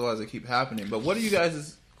lessons, otherwise they keep happening. But what are you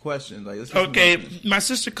guys' questions? Okay, my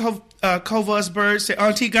sister Kovas Bird said,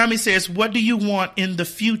 Auntie Gami says, what do you want in the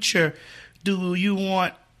future? Do you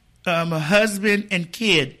want a husband and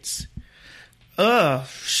kids?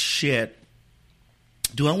 Shit.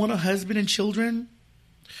 Do I want a husband and children?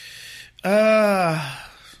 Oh,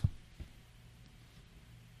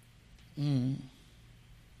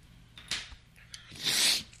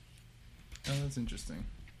 that's interesting.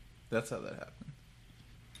 That's how that happened.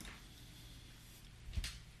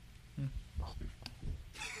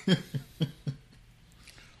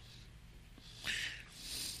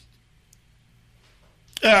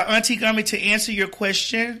 Auntie Gummy, to answer your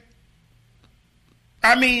question,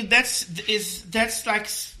 I mean that's like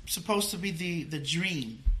supposed to be the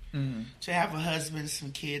dream, to have a husband,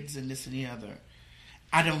 some kids, and this and the other.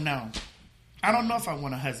 I don't know. I don't know if I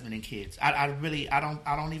want a husband and kids. I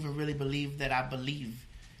don't even really believe that I believe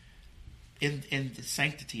in the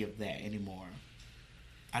sanctity of that anymore.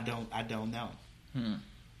 I don't know.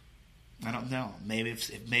 I don't know.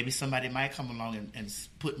 Maybe somebody might come along and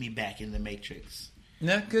put me back in the matrix.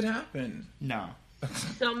 That could happen. No.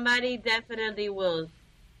 Somebody definitely will.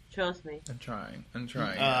 Trust me. I'm trying.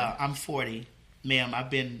 I'm 40, ma'am.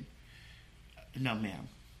 No, ma'am.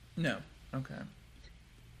 No. Okay.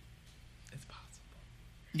 It's possible.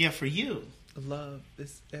 Yeah, for you. Love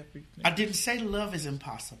is everything. I didn't say love is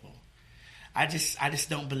impossible. I just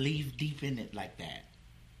don't believe deep in it like that.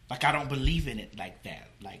 Like, I don't believe in it like that.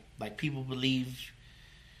 Like people believe.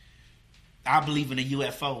 I believe in a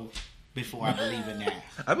UFO before I believe in that.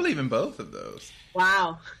 I believe in both of those.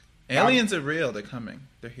 Wow. Aliens are real. They're coming.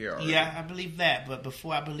 They're here already. Yeah, I believe that. But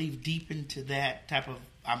before I believe deep into that type of,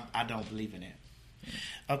 I don't believe in it.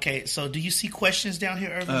 Okay, so do you see questions down here,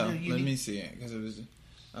 Irvin? Let me see it, because it was.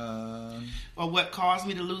 Or what caused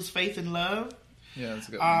me to lose faith in love? Yeah, that's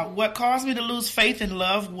a good one. What caused me to lose faith in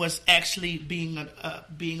love was actually being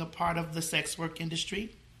a part of the sex work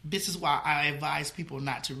industry. This is why I advise people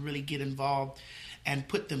not to really get involved and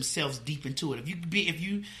put themselves deep into it. If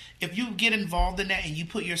you get involved in that and you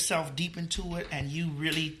put yourself deep into it and you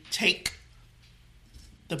really take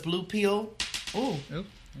the blue pill,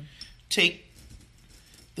 take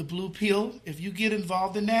the blue pill. If you get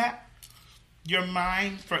involved in that, your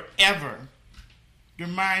mind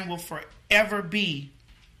will forever be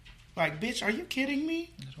like, bitch, are you kidding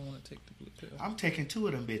me? I don't want to take the blue pill. I'm taking 2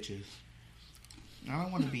 of them bitches. I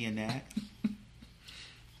don't want to be in that.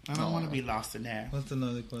 I don't want to be lost in that. What's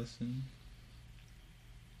another question?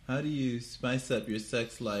 How do you spice up your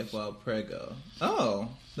sex life while preggo? Oh,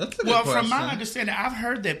 that's a good Well, question. from my understanding, I've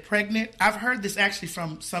heard this actually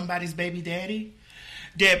from somebody's baby daddy,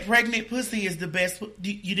 that pregnant pussy is the best.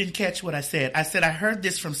 You didn't catch what I said. I said I heard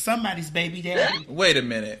this from somebody's baby daddy. Wait a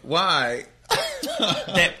minute. Why?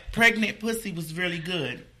 That pregnant pussy was really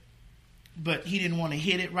good, but he didn't want to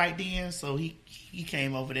hit it right then, so he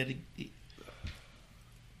came over there to...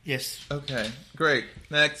 Yes. Okay, great.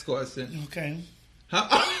 Next question. Okay.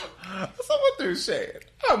 Someone threw shade.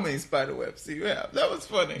 How many spider webs do you have? That was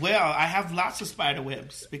funny. Well, I have lots of spider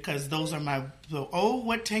webs because those are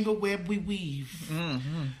what tangled web we weave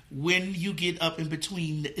when you get up in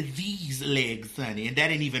between these legs, honey. And that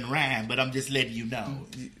didn't even rhyme, but I'm just letting you know.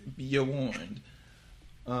 You're warned.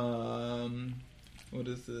 What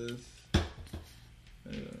is this?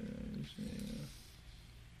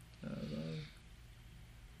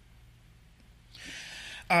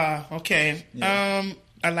 Okay. Yeah.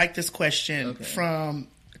 I like this question from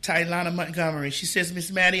Tylana Montgomery. She says,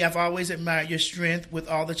 Miss Maddie, I've always admired your strength with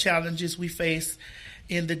all the challenges we face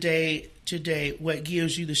in the day to day. What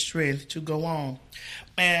gives you the strength to go on?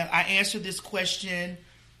 And I answer this question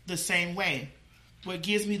the same way. What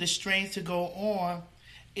gives me the strength to go on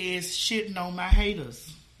is shitting on my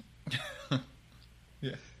haters.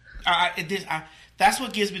 Yeah. That's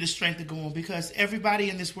what gives me the strength to go on, because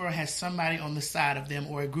everybody in this world has somebody on the side of them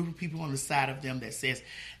or a group of people on the side of them that says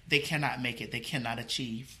they cannot make it, they cannot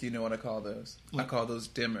achieve. Do you know what I call those? What? I call those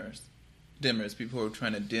dimmers. Dimmers, people who are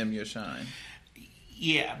trying to dim your shine.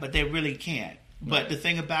 Yeah, but they really can't. But the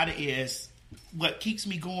thing about it is, what keeps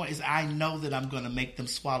me going is I know that I'm going to make them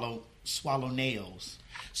swallow nails.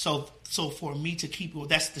 So for me to keep going,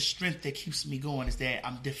 that's the strength that keeps me going, is that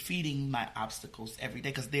I'm defeating my obstacles every day,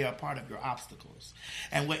 because they are part of your obstacles.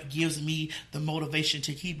 And what gives me the motivation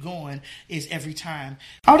to keep going is every time,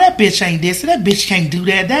 oh, that bitch ain't this, that bitch can't do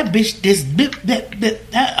that, that bitch this, that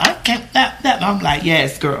I can't, that. I'm like,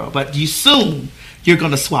 yes, girl, but you're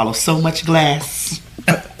going to swallow so much glass.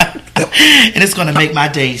 And it's going to make my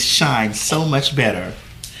days shine so much better.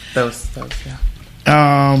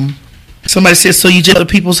 Yeah. Somebody says, so you just other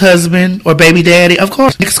people's husband or baby daddy? Of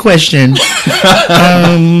course. Next question.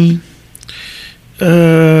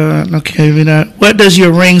 Okay, what does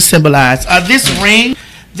your ring symbolize? This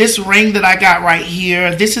ring that I got right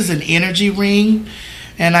here, this is an energy ring.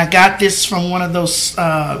 And I got this from one of those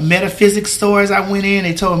metaphysics stores I went in.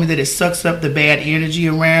 They told me that it sucks up the bad energy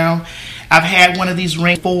around. I've had one of these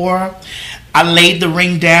rings before. I laid the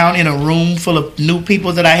ring down in a room full of new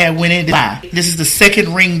people that I had went in. This is the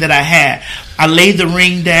second ring that I had. I laid the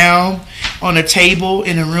ring down on a table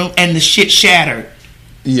in a room, and the shit shattered.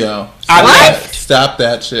 Yo. I left. Stop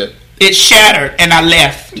that shit. It shattered, and I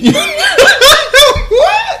left.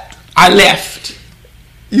 What? I left.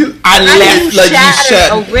 How do you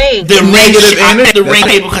shatter a ring? The ring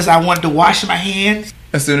table because I wanted to wash my hands.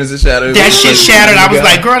 As soon as it shattered, that shit shattered. I was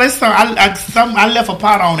like, girl, I left a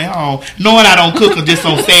pot on at home, knowing I don't cook or just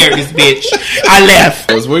on Saturdays, bitch. I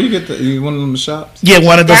left. Where you get one of them shops? Yeah,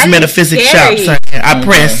 one of those metaphysics shops. I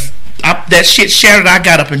pressed. That shit shattered. I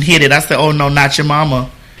got up and hit it. I said, oh no, not your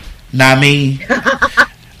mama, not me.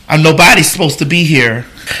 Nobody's supposed to be here.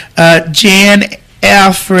 Jan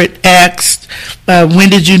Alfred asked, when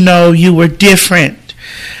did you know you were different?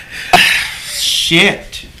 Shit.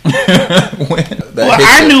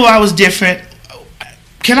 I knew I was different.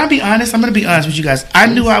 Can I be honest? I'm going to be honest with you guys. I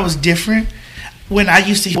knew I was different when I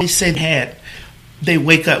used to say they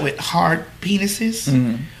wake up with hard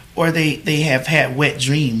penises, or they have had wet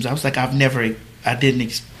dreams. I was like, I didn't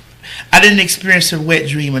experience a wet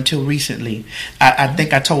dream until recently. I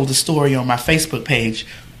think I told the story on my Facebook page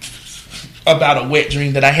about a wet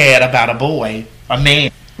dream that I had about a boy, a man.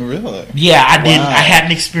 Really? Yeah, I didn't. I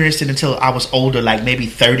hadn't experienced it until I was older, like maybe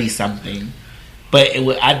 30 something. But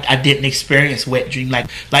I didn't experience wet dream like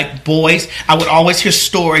boys. I would always hear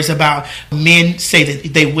stories about men say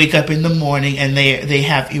that they wake up in the morning and they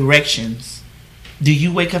have erections. Do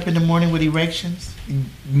you wake up in the morning with erections?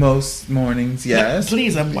 Most mornings, yes.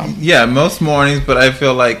 Please, yeah, most mornings. But I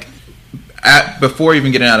feel like before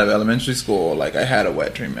even getting out of elementary school, like I had a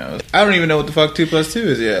wet dream. I don't even know what the fuck 2 + 2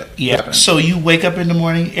 is yet. Yeah. Happening. So you wake up in the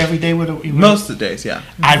morning every day with a erection? Most of the days, yeah.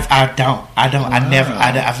 I don't. Wow.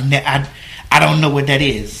 I don't know what that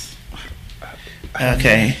is.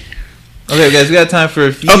 Okay. Okay, guys, we got time for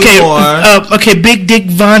a few more. Okay, Big Dick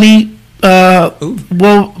Vonnie.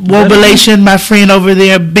 Wobilation, my friend over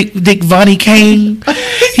there, Big Dick Vonnie Kane.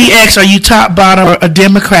 He asks, are you top, bottom, or a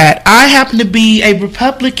Democrat? I happen to be a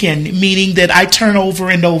Republican, meaning that I turn over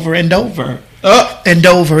and over and over. And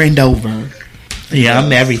over and over. Yeah,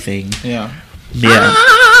 I'm everything. Yeah. Yeah.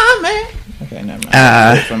 Okay, never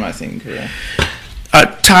mind. From my singing career.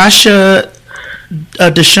 Tasha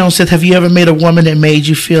Deshawn said, have you ever met a woman that made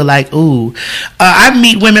you feel like, ooh? I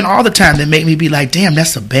meet women all the time that make me be like, damn,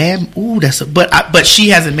 that's a bad, ooh, that's a, but she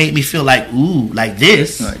hasn't made me feel like, ooh, like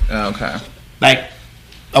this. Like, okay. Like,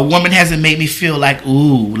 a woman hasn't made me feel like,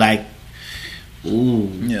 ooh, like, ooh.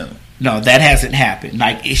 Yeah. No, that hasn't happened.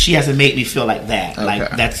 Like, she hasn't made me feel like that. Okay.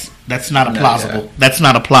 Like, that's not a plausible, that's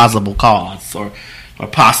not a plausible cause or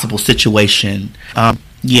possible situation.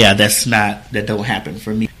 Yeah, that don't happen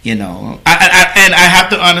for me. You know, and I have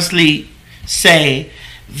to honestly say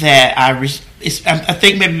that I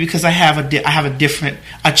think maybe because I have a different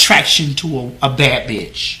attraction to a bad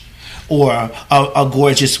bitch or a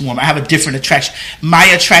gorgeous woman. I have a different attraction. My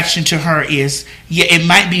attraction to her is, yeah, it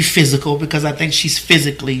might be physical because I think she's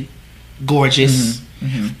physically gorgeous,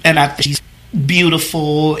 and I think she's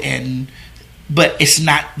beautiful but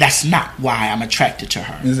that's not why I'm attracted to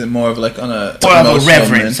her. Is it more of like on a more of a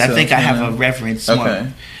reverence? Mental, I think I have a reverence more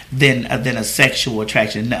than a sexual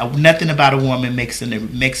attraction. Nothing about a woman makes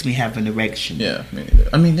me have an erection. Yeah, me neither.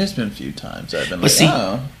 I mean, there's been a few times I've been like,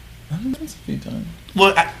 that's a few times.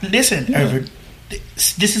 Well, listen, Irvin,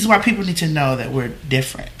 this is why people need to know that we're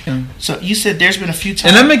different. Yeah. So you said there's been a few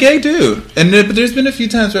times, and I'm a gay dude, but there's been a few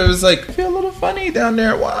times where I was like, I feel a little funny down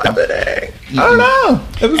there. Why? I don't know.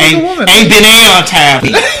 It was like a woman. Ain't been there on time.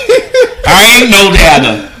 I ain't no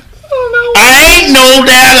dagger. I ain't no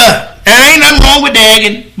dagger. There ain't nothing wrong with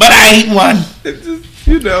dagging, but I ain't one. It's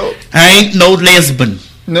just, I ain't no lesbian.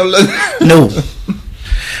 No.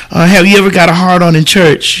 Have you ever got a hard on in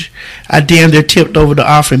church? I damn near tipped over the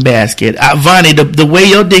offering basket. Vonnie, the way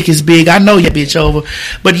your dick is big, I know you bitch over.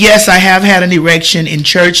 But yes, I have had an erection in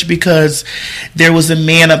church because there was a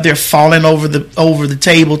man up there falling over the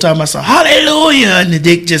table talking about some hallelujah, and the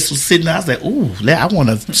dick just was sitting there. I was like, ooh, I want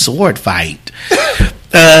a sword fight.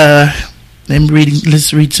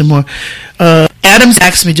 Let's read some more. Adams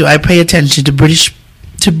asked me, do I pay attention to British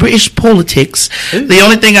politics? Ooh. The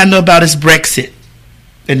only thing I know about is Brexit.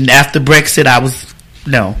 And after Brexit,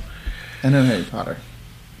 no. I know Harry Potter.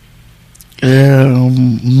 Let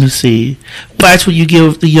me see. Advice would you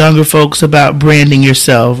give the younger folks about branding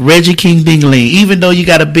yourself? Reggie King Dingling. Even though you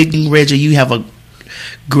got a big thing, Reggie, you have a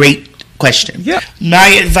great question. Yeah. My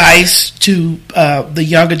advice to the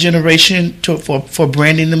younger generation for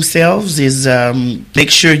branding themselves is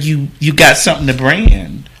make sure you got something to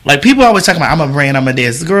brand. Like, people always talk about, I'm a brand, I'm a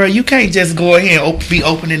this. Girl, you can't just go ahead and be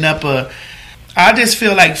opening up I just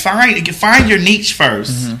feel like find your niche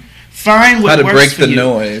first. Mm-hmm. Find what works for you. How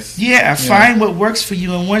to break the noise. Yeah, find what works for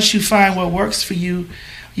you. And once you find what works for you,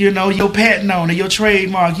 your patent owner, your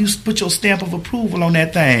trademark, you put your stamp of approval on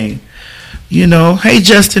that thing. Hey,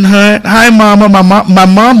 Justin Hunt. Hi, Mama. My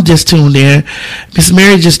mom just tuned in. Miss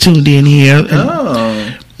Mary just tuned in here.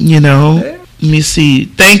 Oh. Hey. Let me see.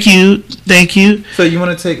 Thank you. So you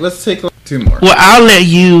want to let's take two more. Well, I'll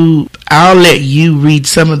let you read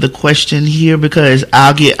some of the question here because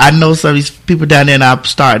I know some of these people down there and I'll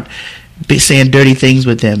start saying dirty things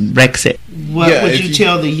with them. Brexit. What would you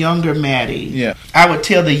tell the younger Maddie? Yeah. I would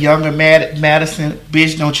tell the younger Madison,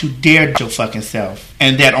 bitch, don't you dare your fucking self.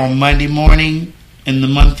 And that on Monday morning in the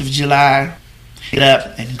month of July, get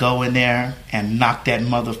up and go in there and knock that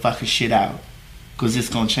motherfucking shit out because it's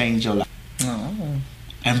going to change your life. Oh.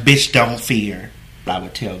 And bitch, don't fear. I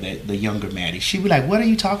would tell the younger Maddie. She'd be like, what are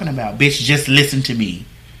you talking about? Bitch, just listen to me.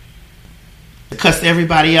 Cuss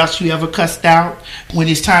everybody else you ever cussed out. When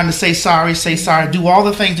it's time to say sorry, say sorry. Do all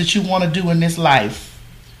the things that you want to do in this life.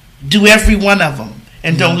 Do every one of them.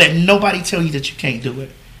 And don't let nobody tell you that you can't do it.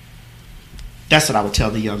 That's what I would tell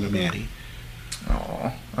the younger Maddie.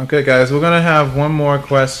 Oh, okay, guys. We're going to have one more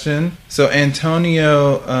question. So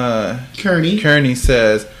Antonio Kearney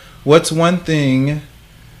says, what's one thing,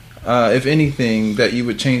 if anything, that you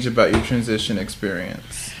would change about your transition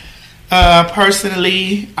experience?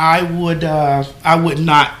 Personally, I would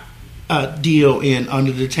not deal in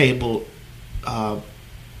under the table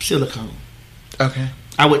silicone. Okay.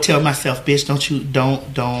 I would tell myself, bitch,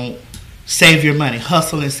 don't save your money,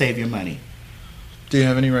 hustle and save your money. Do you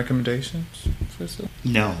have any recommendations for this?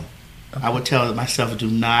 No. Okay. I would tell myself, do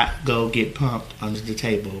not go get pumped under the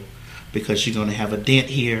table because you're going to have a dent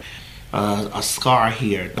here. A scar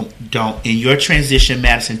here. Don't in your transition,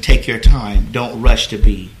 Madison. Take your time. Don't rush to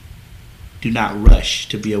be. Do not rush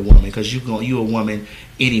to be a woman because you a woman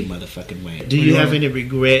any motherfucking way. Do you have any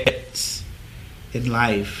regrets in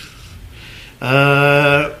life? There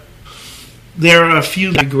are a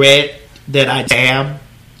few regret that I stabbed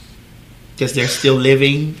because they're still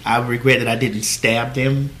living. I regret that I didn't stab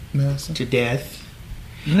them to death.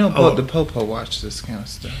 The Popo watched this kind of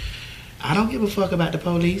stuff. I don't give a fuck about the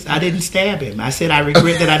police. I didn't stab him. I said I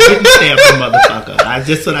regret that I didn't stab the motherfucker.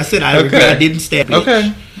 I said I regret I didn't stab him.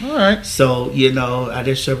 Okay, all right. So I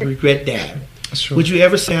just regret that. Sure. Would you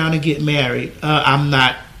ever sit down and get married? I'm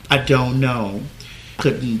not. I don't know.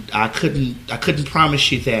 I couldn't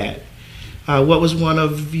promise you that. What was one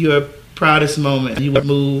of your proudest moments? You would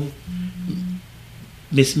move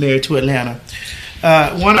Miss Mary to Atlanta.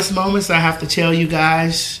 One of those moments I have to tell you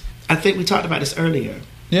guys. I think we talked about this earlier.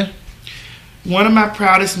 Yeah. One of my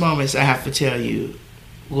proudest moments I have to tell you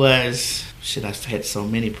was I've had so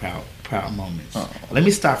many proud moments. Oh. Let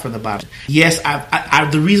me start from the bottom. Yes, I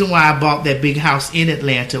the reason why I bought that big house in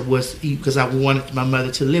Atlanta was because I wanted my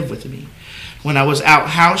mother to live with me. When I was out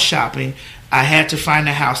house shopping, I had to find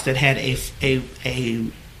a house that had a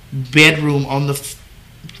bedroom on the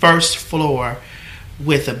first floor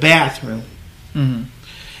with a bathroom. Mm-hmm.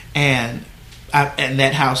 And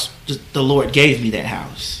that house, the Lord gave me that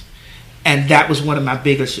house. And that was one of my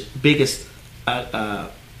biggest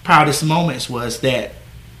proudest moments, was that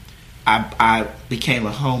I became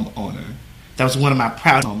a homeowner. That was one of my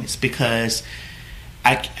proud moments, because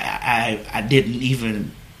I didn't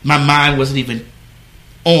even, my mind wasn't even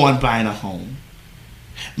on buying a home.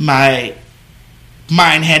 My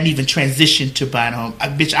mind hadn't even transitioned to buying a home. I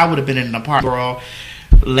would have been in an apartment, girl,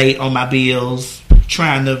 late on my bills,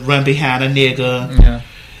 trying to run behind a nigga. Yeah.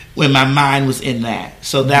 When my mind was in that.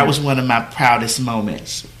 So that was one of my proudest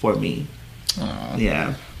moments for me. Aww.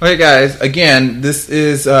 Yeah. Okay, guys, again, this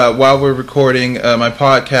is while we're recording my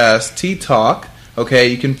podcast, Tea Talk. Okay,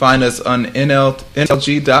 you can find us on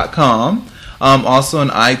NLG.com, also on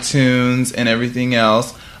iTunes and everything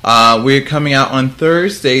else. We're coming out on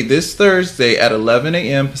this Thursday at 11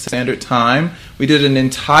 a.m. Pacific Standard Time. We did an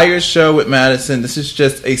entire show with Madison. This is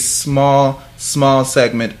just a small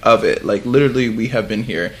segment of it. Like, literally, we have been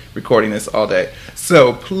here recording this all day.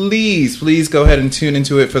 So please go ahead and tune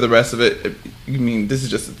into it for the rest of it. I mean, this is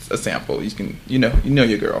just a sample. You know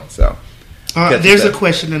your girl. So there's a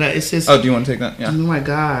question that it says. Oh, do you want to take that? Yeah. Oh my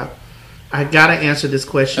God, I gotta answer this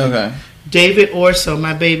question. Okay. David Orso,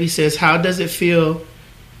 my baby, says, how does it feel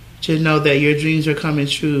to know that your dreams are coming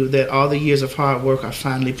true, that all the years of hard work are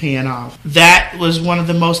finally paying off? That is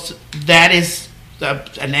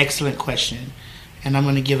an excellent question, and I'm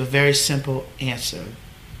going to give a very simple answer.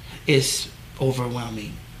 It's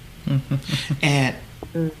overwhelming. And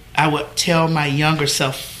I would tell my younger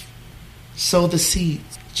self, sow the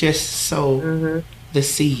seeds. Just sow the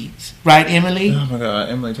seeds. Right, Emily? Oh my God,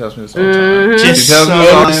 Emily tells me this all the time. Just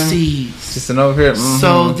sow the seeds. Just over here.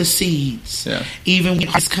 Sow the seeds. Yeah. Even when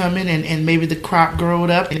it's coming and maybe the crop growed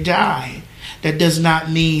up and died, that does not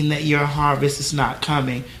mean that your harvest is not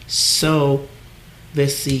coming. Sow the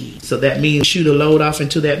seed. So that means shoot a load off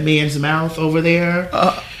into that man's mouth over there.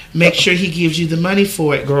 Make sure he gives you the money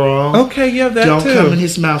for it, girl. Okay, yeah, that Don't too. come in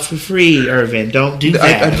his mouth for free, Irvin. Don't do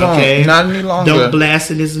that. I don't. Okay? Not any longer. Don't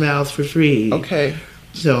blast in his mouth for free. Okay.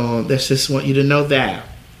 So that's just want you to know that.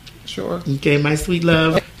 Sure. Okay, my sweet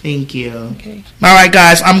love. Thank you. Okay. All right,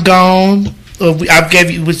 guys, I'm gone. I've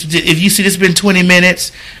gave you. If you see this has been 20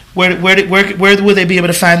 minutes. Where will they be able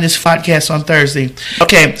to find this podcast on Thursday?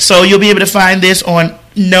 Okay, so you'll be able to find this on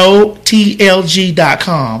notlg.com.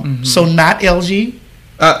 So not LG.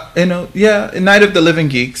 Night of the Living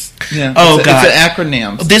Geeks. Yeah. God. It's an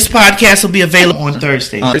acronym. This podcast will be available on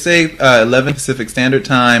Thursday. Thursday, 11 Pacific Standard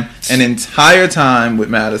Time, an entire time with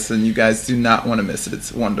Madison. You guys do not want to miss it.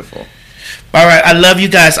 It's wonderful. All right, I love you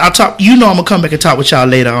guys. I'll talk. I'm gonna come back and talk with y'all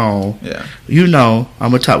later on. Yeah. I'm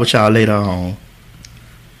gonna talk with y'all later on.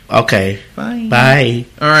 Okay. Bye.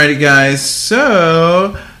 Alrighty, guys.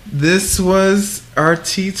 So this was our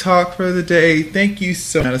Tea Talk for the day. Thank you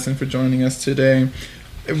so much, Madison, for joining us today.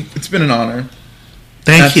 It's been an honor.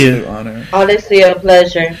 Thank you. Honor. Honestly, a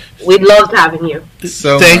pleasure. We loved having you.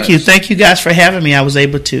 Thank you. Thank you guys for having me. I was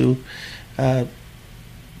able to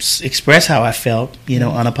express how I felt,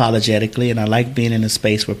 unapologetically, and I like being in a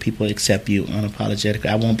space where people accept you unapologetically.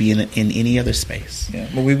 I won't be in any other space. Yeah,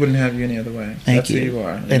 well, we wouldn't have you any other way. Thank That's you. Who you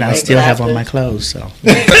are. And I still have on my clothes. So,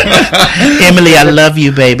 Emily, I love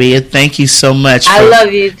you, baby. Thank you so much. I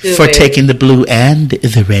love you too, for baby. Taking the blue and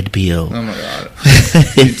the red pill. Oh my God.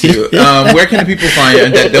 You too. Where can the people find you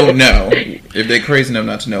that don't know? If they're crazy enough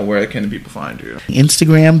not to know, where can the people find you?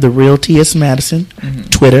 Instagram, The Real T.S. Madison.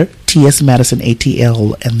 Twitter, T.S. Madison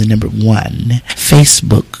ATL and the number 1.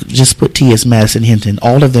 Facebook, just put T.S. Madison Hinton.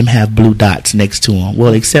 All of them have blue dots next to them.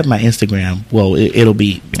 Well, except my Instagram. Well, it'll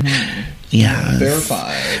be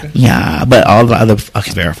verified. Yeah, but all the other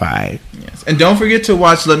verified. Yes, and don't forget to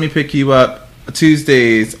watch Let Me Pick You Up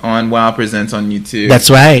Tuesdays on Wow Presents on YouTube. That's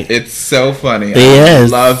right. It's so funny.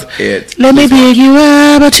 Yes. I love it. Let me pick you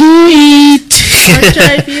up to eat. I'll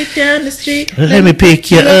drive you down the street. Let me pick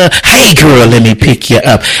you up. Hey girl, let me pick you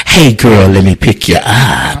up. Hey girl, let me pick you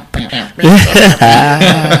up.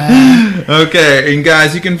 Okay, and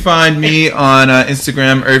guys, you can find me on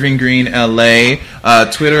Instagram, Irving Green LA,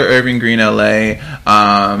 Twitter, Irving Green LA,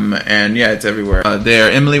 and yeah, it's everywhere. There,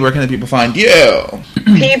 Emily, where can the people find you?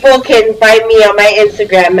 People can find me on my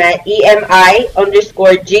Instagram at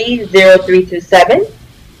EMI_G0327.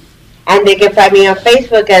 And they can find me on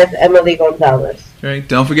Facebook as Emily Gonzalez. Right.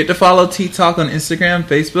 Don't forget to follow Tea Talk on Instagram,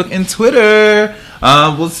 Facebook, and Twitter.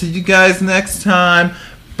 We'll see you guys next time.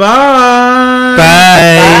 Bye.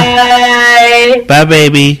 Bye. Bye. Bye,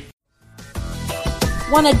 baby.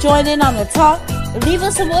 Want to join in on the talk? Leave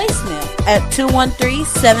us a voicemail at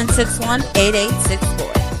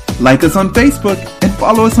 213-761-8864. Like us on Facebook and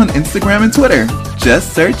follow us on Instagram and Twitter.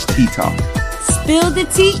 Just search Tea Talk. Spill the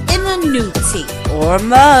tea in a new tea or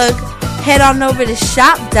mug. Head on over to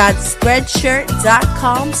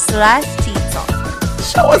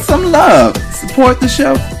shop.spreadshirt.com/teatalk. Show us some love. Support the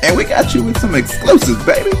show. And we got you with some exclusives,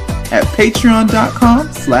 baby. At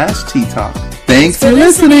patreon.com/Tea Talk. Thanks for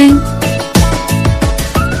listening.